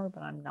a farmer,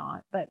 but I'm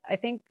not. But I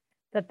think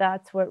that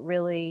that's what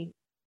really,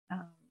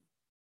 um,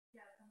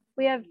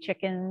 we have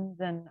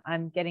chickens and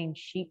I'm getting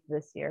sheep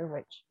this year,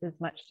 which is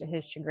much to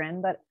his chagrin.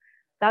 But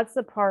that's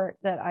the part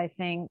that I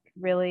think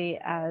really,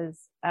 as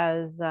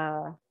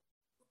I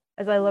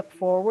look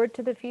forward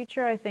to the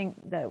future, I think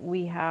that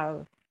we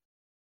have,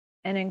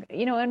 and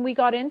and we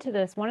got into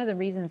this. One of the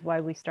reasons why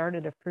we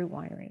started a fruit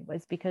winery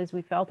was because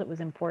we felt it was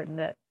important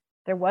that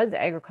there was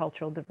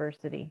agricultural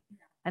diversity,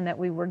 and that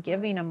we were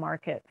giving a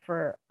market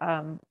for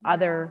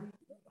other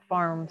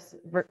farms,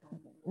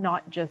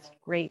 not just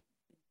grape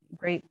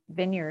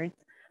vineyards,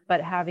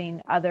 but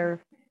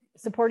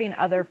supporting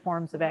other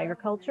forms of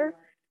agriculture.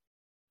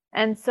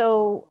 And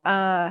so,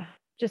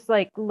 just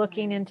like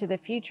looking into the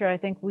future, I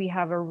think we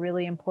have a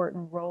really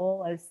important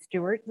role as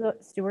stewards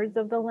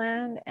of the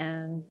land,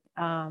 and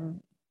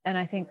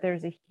I think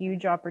there's a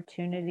huge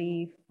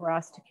opportunity for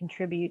us to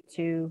contribute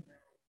to,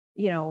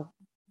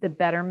 the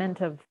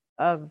betterment of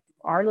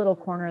our little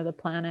corner of the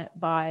planet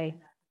by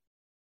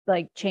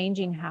like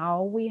changing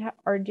how we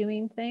are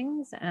doing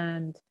things.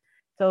 And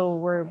so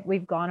we're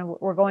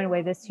going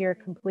away this year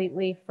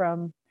completely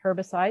from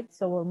herbicides.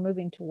 So we're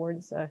moving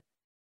towards a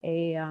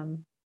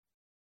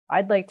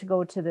I'd like to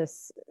go to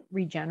this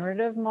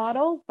regenerative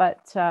model,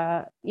 but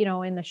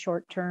in the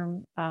short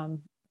term,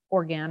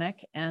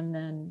 organic, and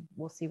then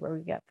we'll see where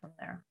we get from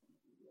there.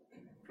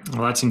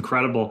 Well, that's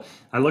incredible.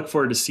 I look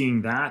forward to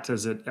seeing that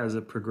as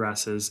it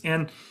progresses.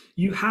 And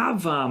you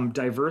have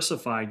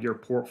diversified your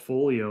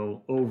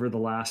portfolio over the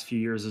last few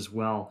years as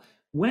well.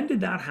 When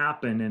did that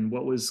happen, and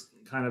what was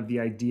kind of the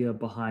idea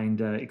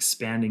behind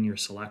expanding your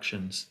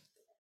selections?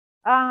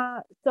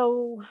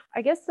 So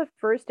I guess the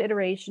first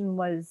iteration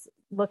was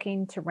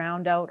looking to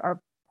round out our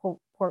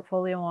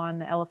portfolio on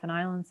the Elephant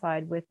Island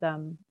side with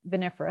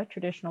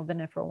traditional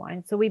vinifera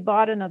wine. So we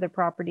bought another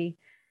property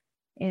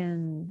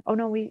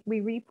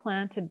we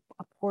replanted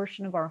a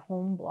portion of our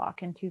home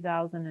block in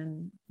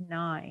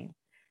 2009.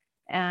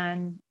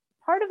 And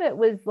part of it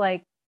was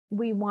like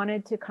we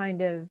wanted to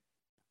kind of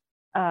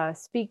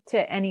speak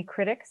to any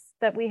critics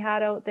that we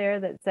had out there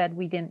that said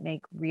we didn't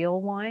make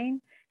real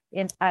wine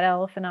at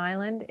Elephant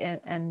Island,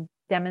 and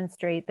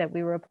demonstrate that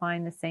we were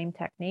applying the same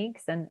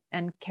techniques and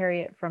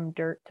carry it from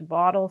dirt to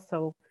bottle.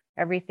 So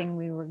everything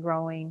we were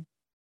growing,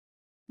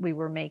 we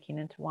were making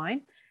into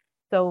wine.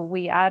 So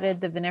we added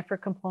the vinifera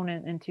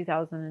component in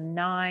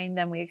 2009.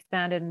 Then we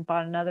expanded and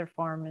bought another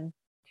farm in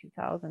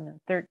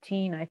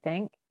 2013, I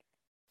think.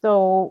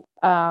 So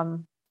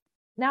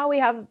now we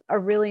have a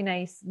really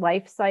nice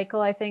life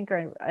cycle, I think,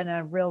 and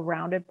a real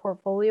rounded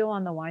portfolio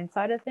on the wine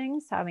side of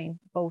things, having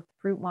both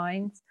fruit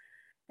wines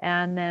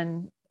and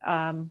then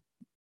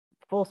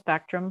full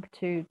spectrum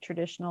to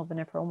traditional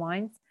vinifera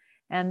wines.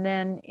 And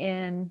then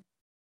in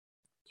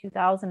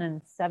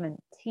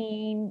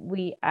 2017,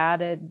 we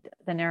added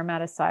the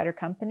Miranda Cider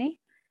Company.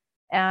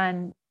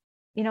 And,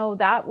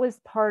 that was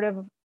part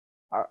of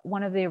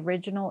one of the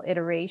original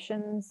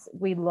iterations.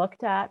 We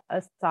looked at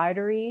a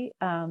cidery.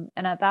 And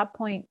at that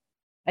point,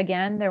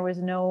 again, we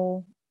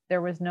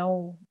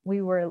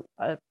were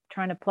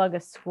trying to plug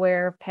a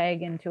square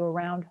peg into a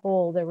round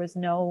hole. There was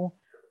no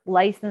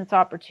license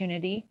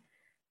opportunity.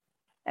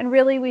 And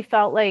really, we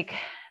felt like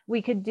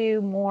we could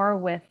do more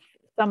with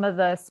some of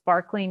the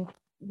sparkling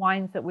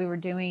wines that we were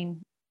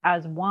doing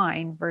as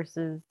wine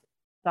versus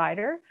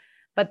cider.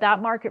 But that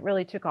market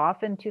really took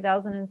off in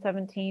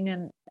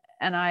 2017.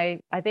 And I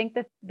think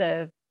that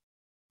the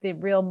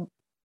real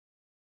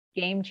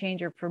game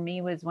changer for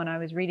me was when I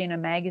was reading a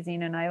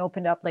magazine and I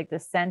opened up like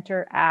the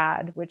center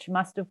ad, which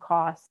must have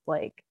cost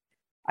like,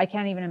 I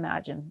can't even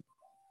imagine,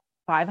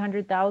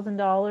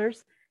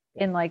 $500,000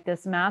 in like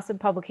this massive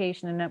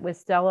publication. And it was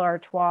Stella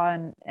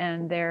Artois,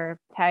 and their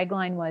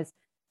tagline was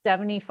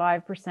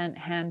 75%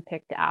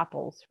 hand-picked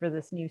apples for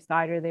this new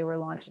cider they were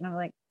launching. I'm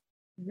like,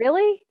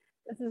 really?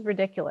 This is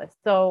ridiculous.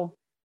 So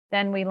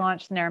then we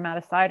launched the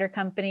Miranda Cider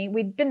Company.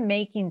 We'd been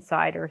making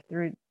cider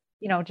through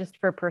just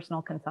for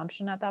personal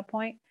consumption at that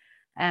point,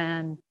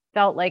 and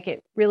felt like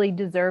it really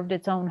deserved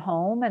its own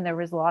home. And there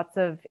was lots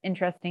of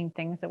interesting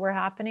things that were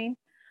happening.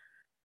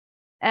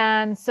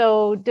 And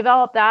so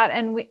developed that.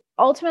 And we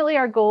ultimately,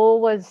 our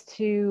goal was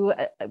to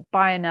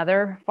buy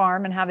another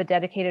farm and have a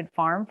dedicated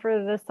farm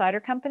for the cider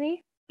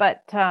company.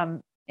 But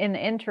in the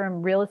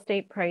interim, real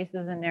estate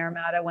prices in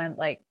Naramata went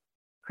like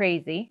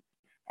crazy.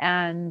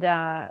 And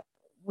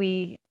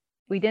we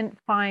didn't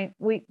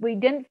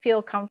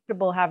feel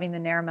comfortable having the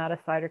Naramata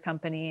Cider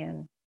Company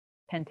in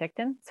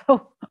Penticton,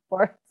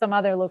 or some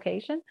other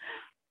location.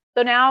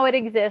 So now it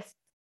exists.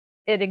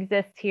 It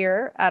exists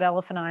here at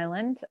Elephant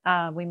Island.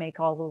 We make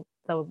all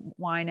the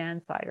wine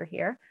and cider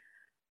here.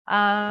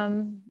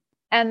 And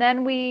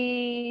then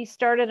we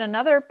started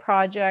another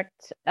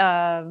project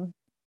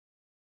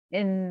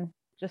in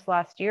just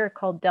last year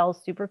called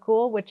Dell's Super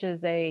Cool, which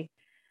is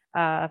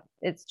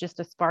it's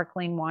just a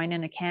sparkling wine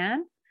in a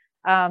can.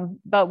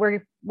 But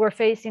we're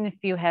facing a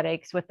few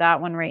headaches with that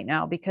one right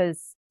now,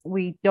 because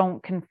we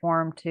don't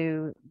conform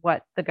to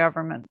what the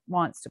government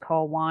wants to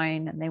call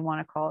wine, and they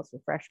want to call us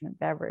refreshment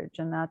beverage.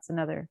 And that's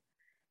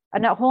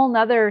a whole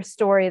nother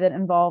story that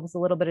involves a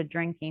little bit of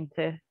drinking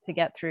to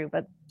get through.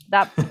 But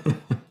that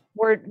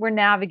we're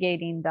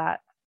navigating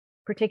that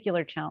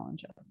particular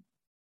challenge.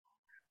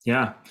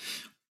 Yeah.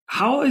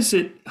 How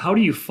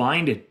do you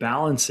find it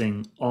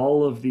balancing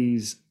all of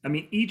these? I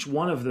mean, each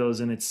one of those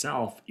in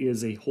itself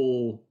is a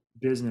whole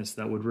business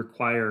that would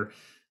require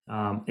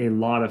a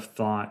lot of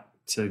thought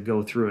to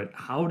go through it.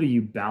 How do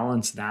you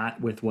balance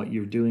that with what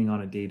you're doing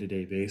on a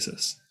day-to-day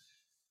basis?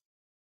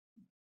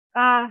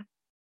 I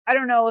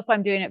don't know if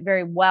I'm doing it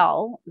very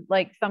well.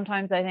 Like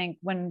sometimes I think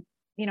when,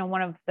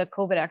 one of the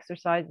COVID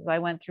exercises I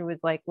went through was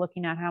like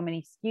looking at how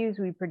many SKUs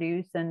we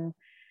produce and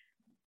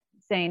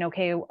saying,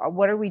 okay,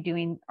 what are we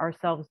doing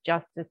ourselves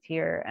justice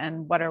here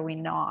and what are we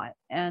not?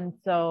 And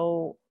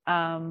so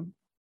I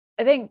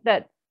think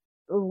that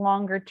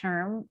longer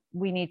term,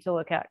 we need to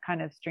look at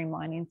kind of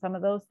streamlining some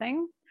of those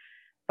things.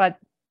 But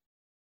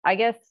I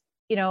guess,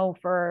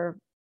 for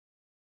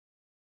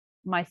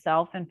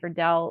myself and for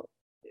Dell,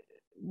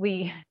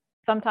 we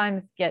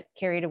sometimes get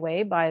carried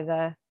away by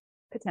the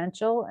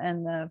potential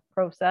and the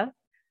process.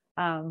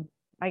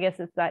 I guess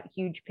it's that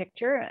huge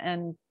picture.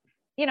 And,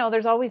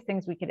 there's always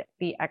things we could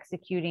be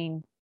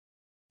executing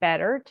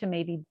better to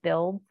maybe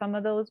build some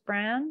of those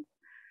brands.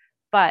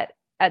 But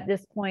at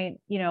this point,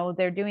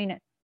 they're doing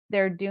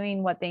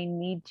what they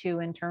need to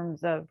in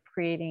terms of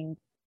creating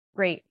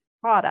great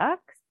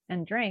products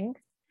and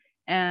drinks,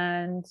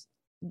 and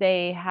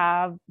they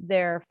have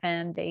their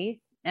fan base.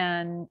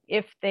 And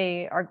if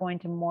they are going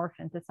to morph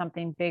into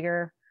something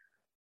bigger,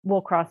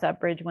 we'll cross that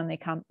bridge when we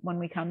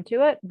come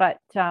to it. But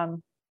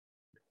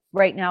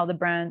right now, the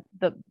brand,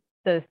 the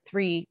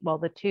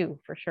two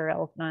for sure,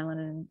 Elephant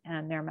Island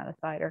and Naramata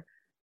Cider,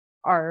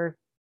 are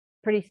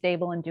pretty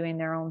stable and doing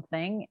their own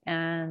thing.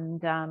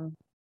 And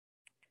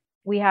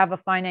we have a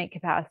finite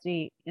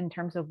capacity in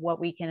terms of what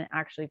we can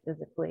actually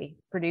physically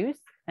produce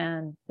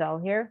and sell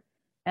here.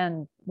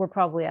 And we're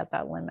probably at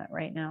that limit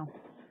right now.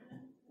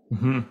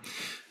 Mm-hmm.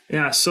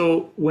 Yeah.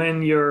 So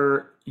when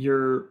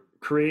you're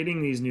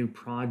creating these new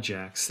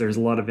projects, there's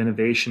a lot of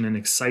innovation and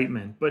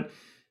excitement, but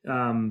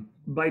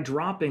by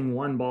dropping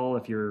one ball,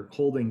 if you're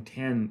holding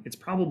 10, it's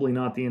probably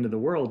not the end of the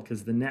world,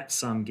 because the net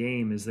sum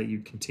game is that you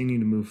continue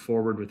to move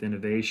forward with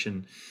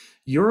innovation.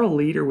 You're a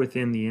leader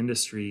within the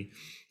industry.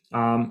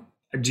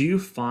 Do you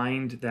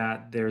find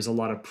that there's a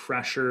lot of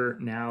pressure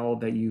now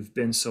that you've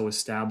been so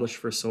established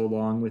for so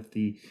long with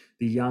the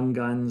young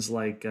guns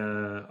like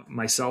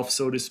myself,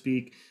 so to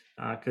speak,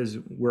 because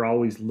we're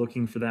always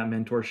looking for that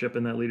mentorship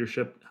and that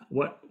leadership?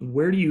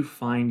 Where do you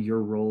find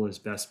your role is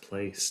best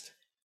placed?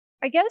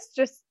 I guess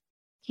just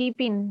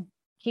keeping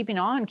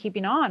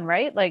on,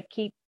 right? Like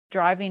keep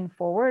driving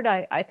forward.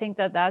 I think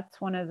that's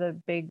one of the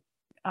big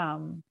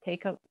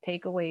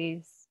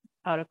takeaways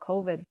out of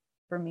COVID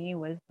for me,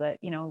 was that,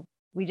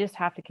 we just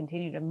have to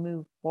continue to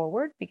move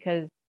forward,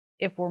 because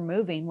if we're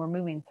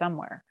moving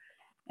somewhere.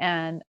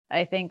 And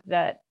I think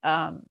that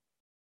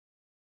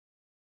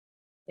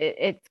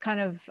it's kind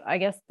of, I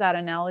guess, that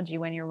analogy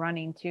when you're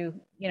running too,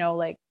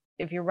 like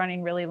if you're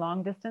running really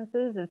long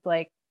distances, it's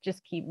like,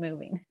 just keep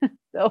moving.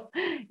 So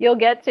you'll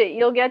get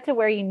to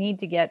where you need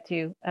to get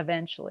to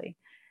eventually.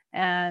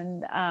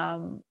 And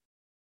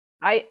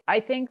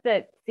I think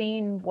that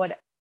seeing what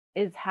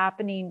is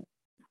happening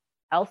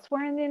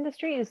elsewhere in the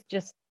industry is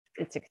just,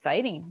 it's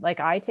exciting.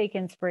 Like I take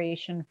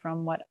inspiration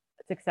from what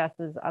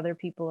successes other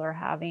people are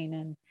having,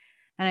 and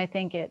I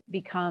think it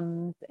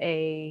becomes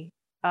it's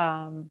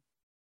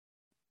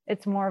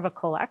more of a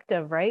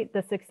collective, right?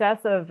 The success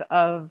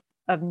of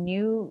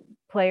new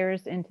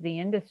players into the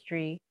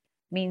industry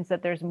means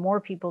that there's more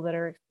people that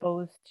are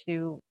exposed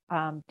to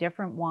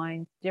different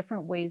wines,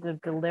 different ways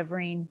of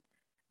delivering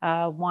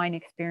wine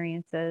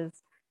experiences.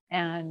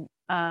 And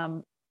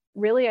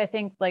really, I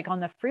think like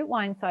on the fruit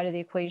wine side of the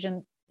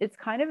equation, it's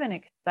kind of an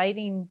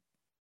exciting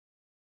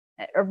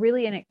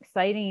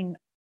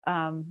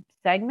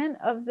segment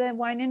of the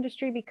wine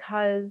industry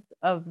because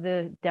of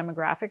the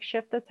demographic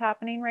shift that's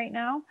happening right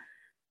now.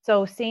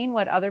 So seeing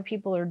what other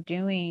people are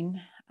doing,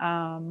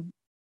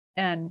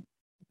 and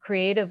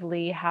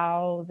creatively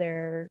how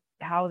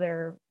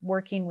they're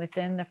working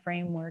within the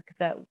framework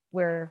that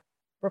we're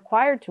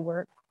required to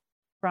work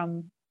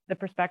from the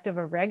perspective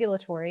of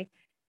regulatory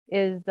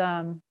is,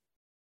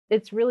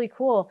 it's really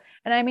cool.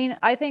 And I mean,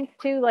 I think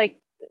too, like,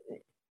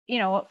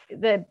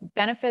 the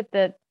benefit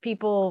that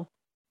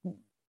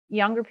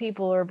younger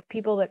people or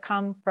people that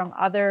come from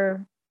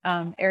other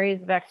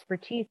areas of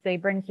expertise they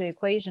bring to the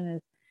equation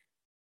is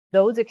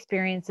those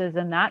experiences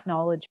and that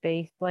knowledge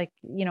base, like,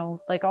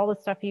 like all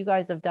the stuff you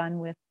guys have done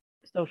with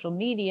social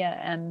media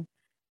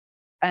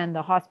and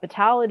the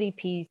hospitality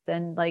piece,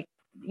 and like,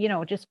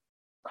 just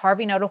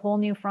carving out a whole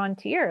new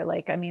frontier.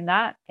 Like, I mean,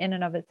 that in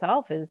and of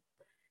itself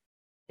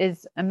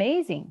is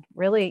amazing,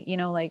 really.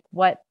 Like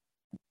what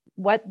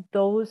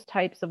those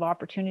types of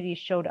opportunities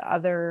show to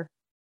other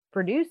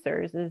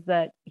producers is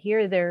that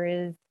here there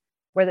is,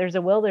 where there's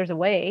a will, there's a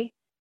way.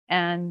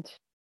 And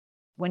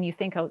when you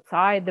think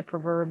outside the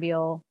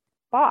proverbial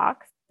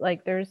box,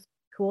 like, there's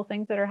cool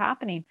things that are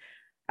happening.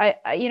 I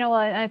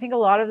think a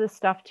lot of this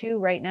stuff too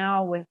right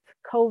now with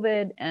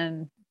COVID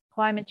and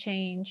climate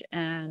change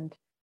and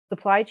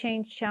supply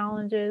chain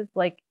challenges,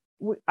 like,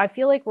 I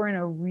feel like we're in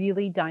a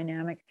really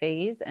dynamic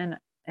phase, and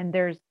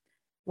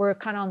we're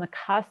kind of on the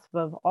cusp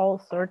of all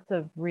sorts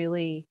of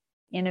really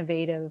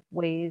innovative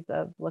ways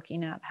of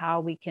looking at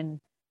how we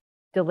can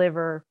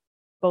deliver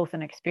both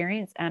an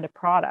experience and a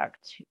product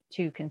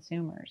to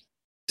consumers.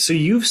 So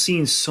you've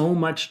seen so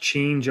much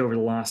change over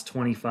the last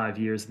 25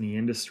 years in the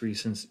industry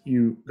since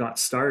you got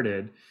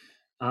started.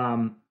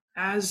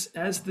 As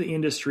the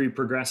industry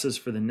progresses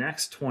for the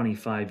next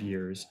 25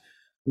 years,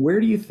 where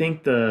do you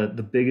think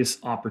the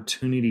biggest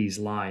opportunities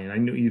lie? And I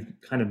know you've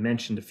kind of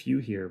mentioned a few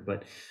here,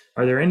 but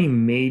are there any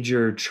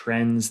major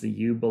trends that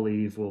you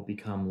believe will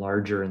become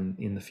larger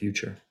in the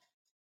future?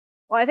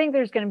 Well, I think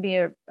there's going to be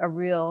a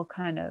real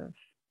kind of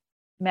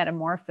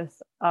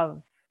metamorphosis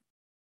of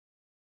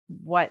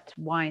what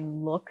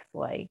wine looks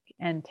like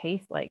and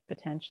tastes like,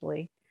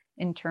 potentially,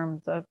 in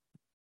terms of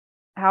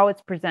how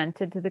it's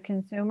presented to the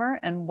consumer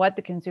and what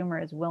the consumer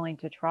is willing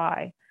to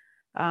try.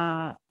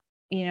 Uh,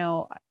 you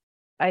know,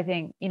 I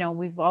think,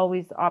 we've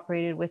always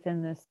operated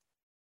within this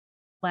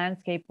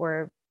landscape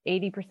where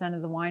 80%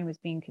 of the wine was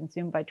being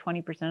consumed by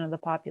 20% of the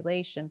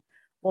population.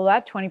 Well,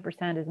 that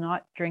 20% is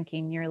not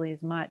drinking nearly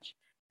as much.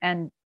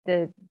 And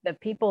the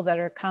people that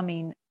are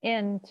coming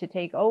in to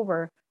take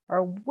over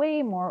are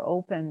way more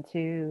open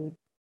to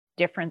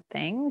different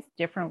things,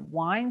 different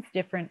wines,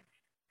 different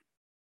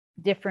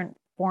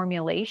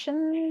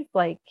formulations.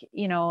 Like,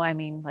 I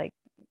mean, like,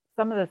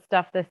 some of the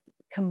stuff, this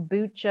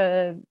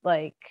kombucha,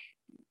 like,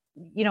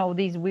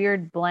 these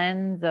weird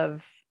blends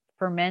of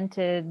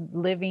fermented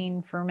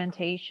living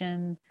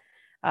fermentation,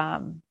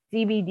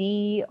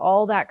 CBD,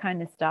 all that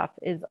kind of stuff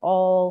is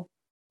all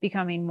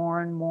becoming more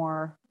and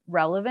more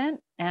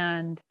relevant.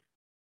 And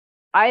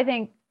I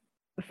think,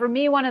 for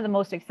me, one of the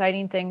most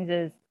exciting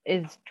things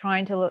is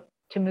trying to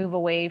move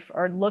away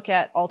or look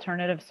at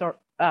alternative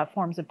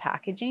forms of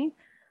packaging.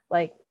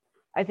 Like,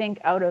 I think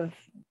out of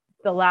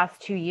the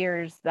last 2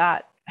 years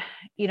that,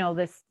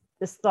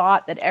 this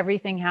thought that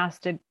everything has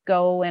to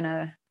go in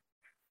a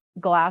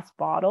glass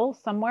bottle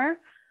somewhere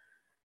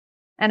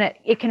and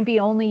it can be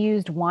only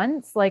used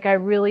once. Like, I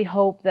really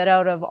hope that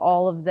out of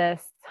all of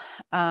this,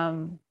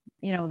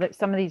 that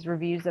some of these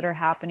reviews that are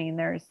happening,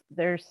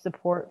 there's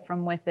support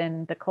from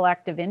within the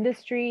collective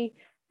industry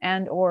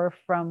and or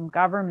from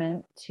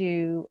government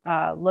to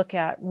look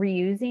at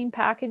reusing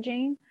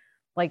packaging,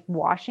 like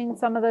washing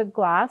some of the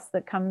glass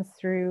that comes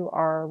through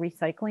our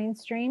recycling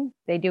stream.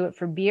 They do it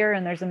for beer,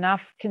 and there's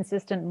enough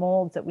consistent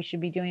molds that we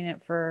should be doing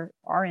it for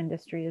our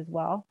industry as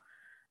well.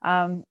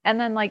 And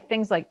then, like,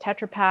 things like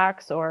Tetra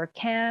Packs or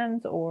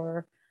cans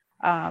or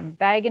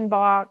bag and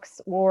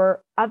box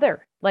or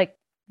other, like,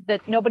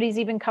 that nobody's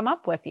even come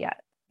up with yet.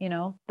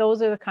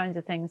 Those are the kinds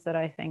of things that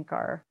I think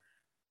are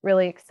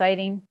really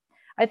exciting.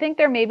 I think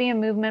there may be a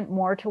movement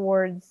more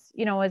towards,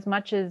 as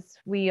much as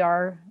we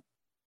are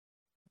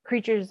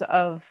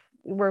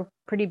we're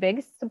pretty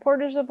big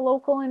supporters of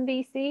local in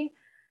BC.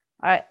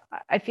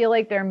 I feel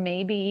like there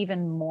may be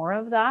even more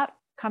of that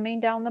coming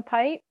down the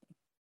pipe.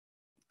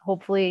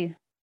 Hopefully,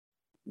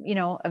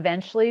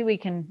 eventually we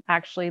can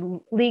actually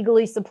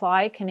legally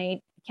supply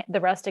the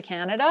rest of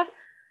Canada.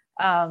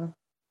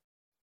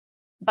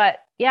 But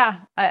yeah,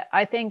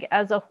 I think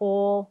as a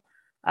whole,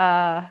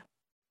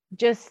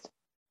 just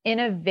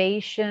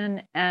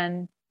innovation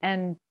and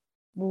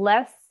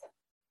less,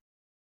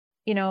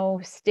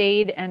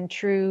 staid and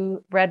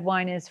true. Red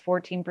wine is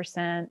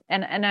 14%.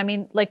 And I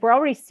mean, like, we're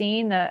already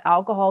seeing the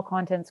alcohol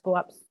contents go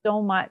up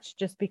so much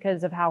just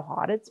because of how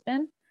hot it's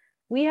been.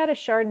 We had a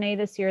Chardonnay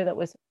this year that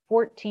was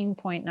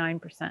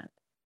 14.9%.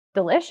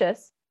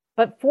 Delicious,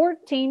 but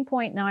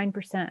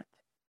 14.9%.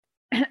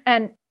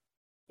 And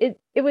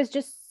it was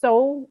just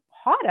so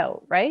hot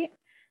out, right?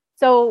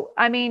 So,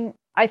 I mean,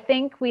 I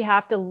think we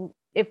have to,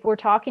 if we're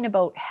talking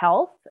about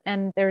health,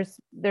 and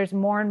there's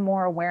more and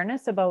more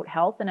awareness about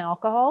health and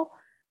alcohol,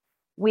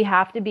 we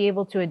have to be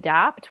able to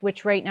adapt,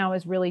 which right now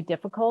is really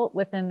difficult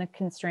within the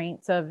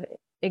constraints of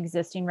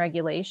existing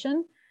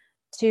regulation,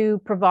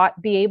 to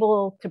be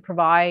able to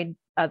provide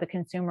the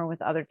consumer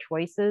with other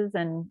choices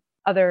and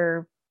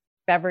other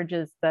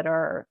beverages that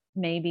are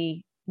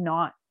maybe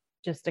not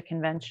just a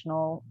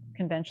conventionally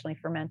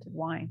fermented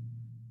wine.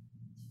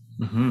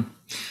 Mm-hmm.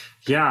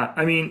 Yeah,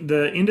 I mean,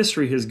 the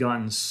industry has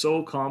gotten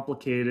so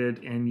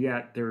complicated, and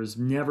yet there's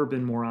never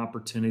been more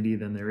opportunity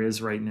than there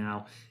is right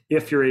now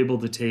if you're able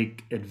to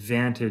take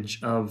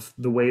advantage of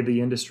the way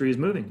the industry is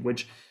moving,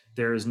 which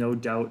there is no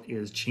doubt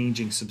is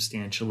changing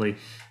substantially.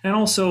 And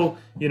also,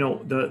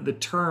 the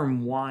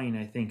term wine,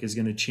 I think, is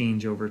going to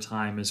change over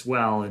time as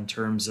well in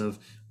terms of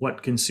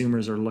what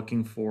consumers are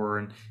looking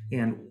for.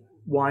 And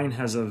wine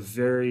has a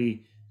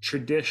very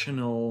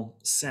traditional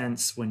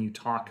sense when you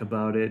talk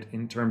about it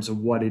in terms of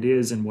what it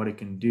is and what it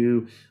can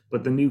do.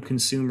 But the new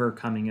consumer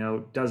coming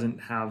out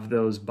doesn't have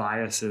those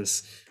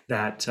biases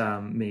that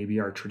maybe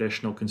our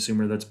traditional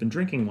consumer that's been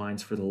drinking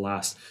wines for the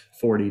last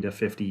 40 to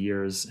 50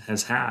 years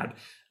has had.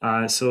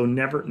 So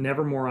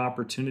never more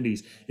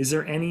opportunities. Is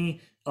there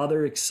any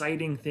other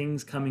exciting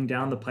things coming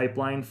down the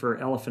pipeline for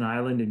Elephant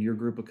Island and your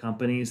group of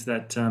companies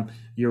that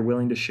you're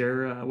willing to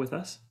share with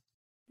us?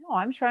 No,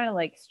 I'm trying to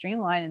like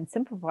streamline and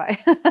simplify.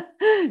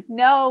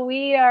 No,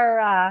 we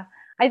are,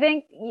 I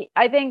think,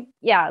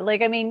 yeah,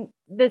 like, I mean,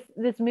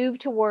 this move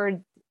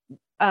towards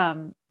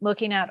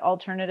looking at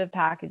alternative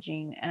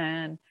packaging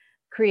and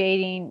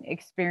creating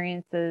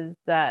experiences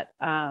that,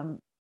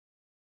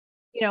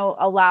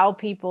 allow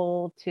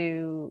people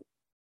to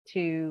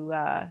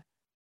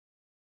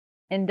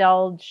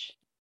indulge,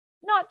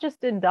 not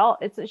just indulge,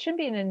 it shouldn't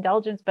be an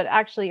indulgence, but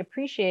actually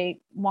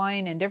appreciate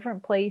wine in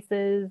different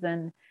places,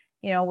 and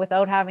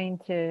without having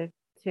to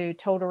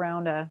tote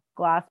around a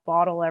glass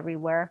bottle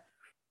everywhere.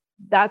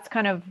 That's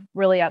kind of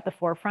really at the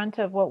forefront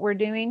of what we're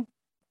doing,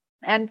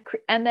 and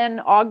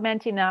then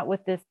augmenting that with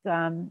this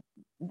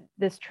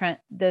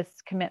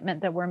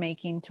commitment that we're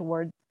making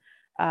towards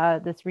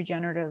this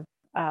regenerative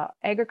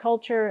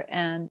agriculture,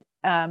 and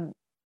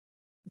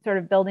sort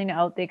of building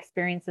out the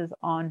experiences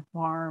on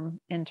farm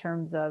in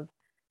terms of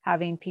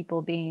having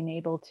people being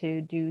able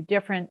to do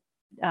different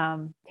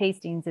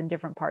tastings in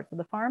different parts of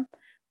the farm.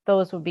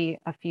 Those would be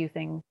a few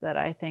things that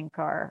I think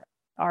are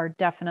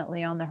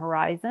definitely on the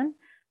horizon.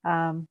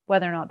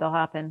 Whether or not they'll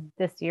happen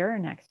this year or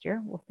next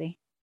year, we'll see.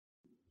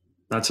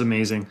 That's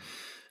amazing.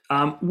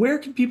 Where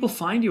can people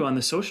find you on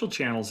the social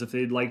channels if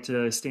they'd like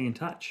to stay in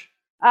touch?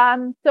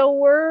 So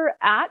we're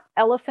at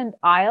Elephant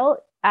Isle,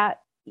 at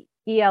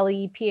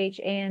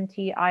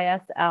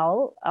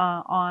ELEPHANTISL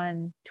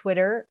on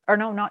Twitter, or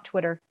no, not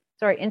Twitter,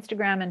 sorry,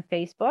 Instagram and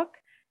Facebook,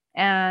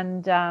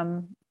 and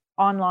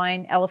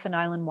online,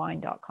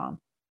 elephantislandwine.com.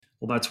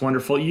 Well, that's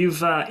wonderful.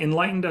 You've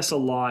enlightened us a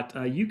lot.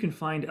 You can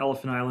find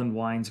Elephant Island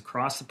wines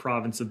across the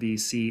province of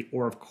BC,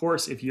 or of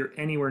course, if you're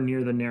anywhere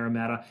near the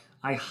Naramata,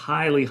 I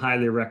highly,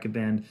 highly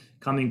recommend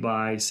coming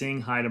by,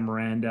 saying hi to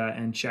Miranda,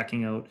 and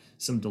checking out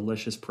some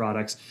delicious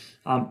products.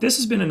 This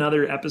has been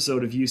another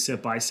episode of You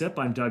Sip, I Sip.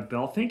 I'm Doug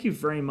Bell. Thank you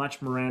very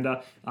much,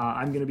 Miranda.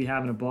 I'm going to be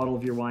having a bottle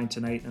of your wine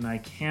tonight, and I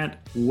can't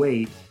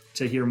wait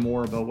to hear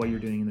more about what you're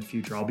doing in the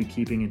future. I'll be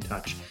keeping in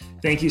touch.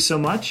 Thank you so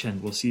much,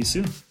 and we'll see you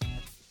soon.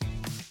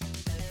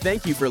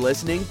 Thank you for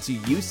listening to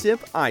You Sip,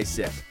 I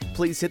Sip.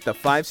 Please hit the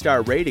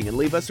 5-star rating and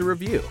leave us a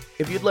review.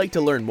 If you'd like to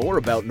learn more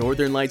about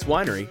Northern Lights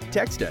Winery,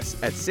 text us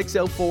at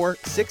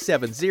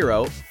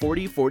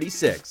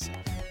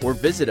 604-670-4046 or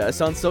visit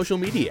us on social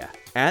media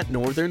at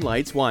Northern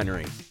Lights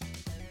Winery.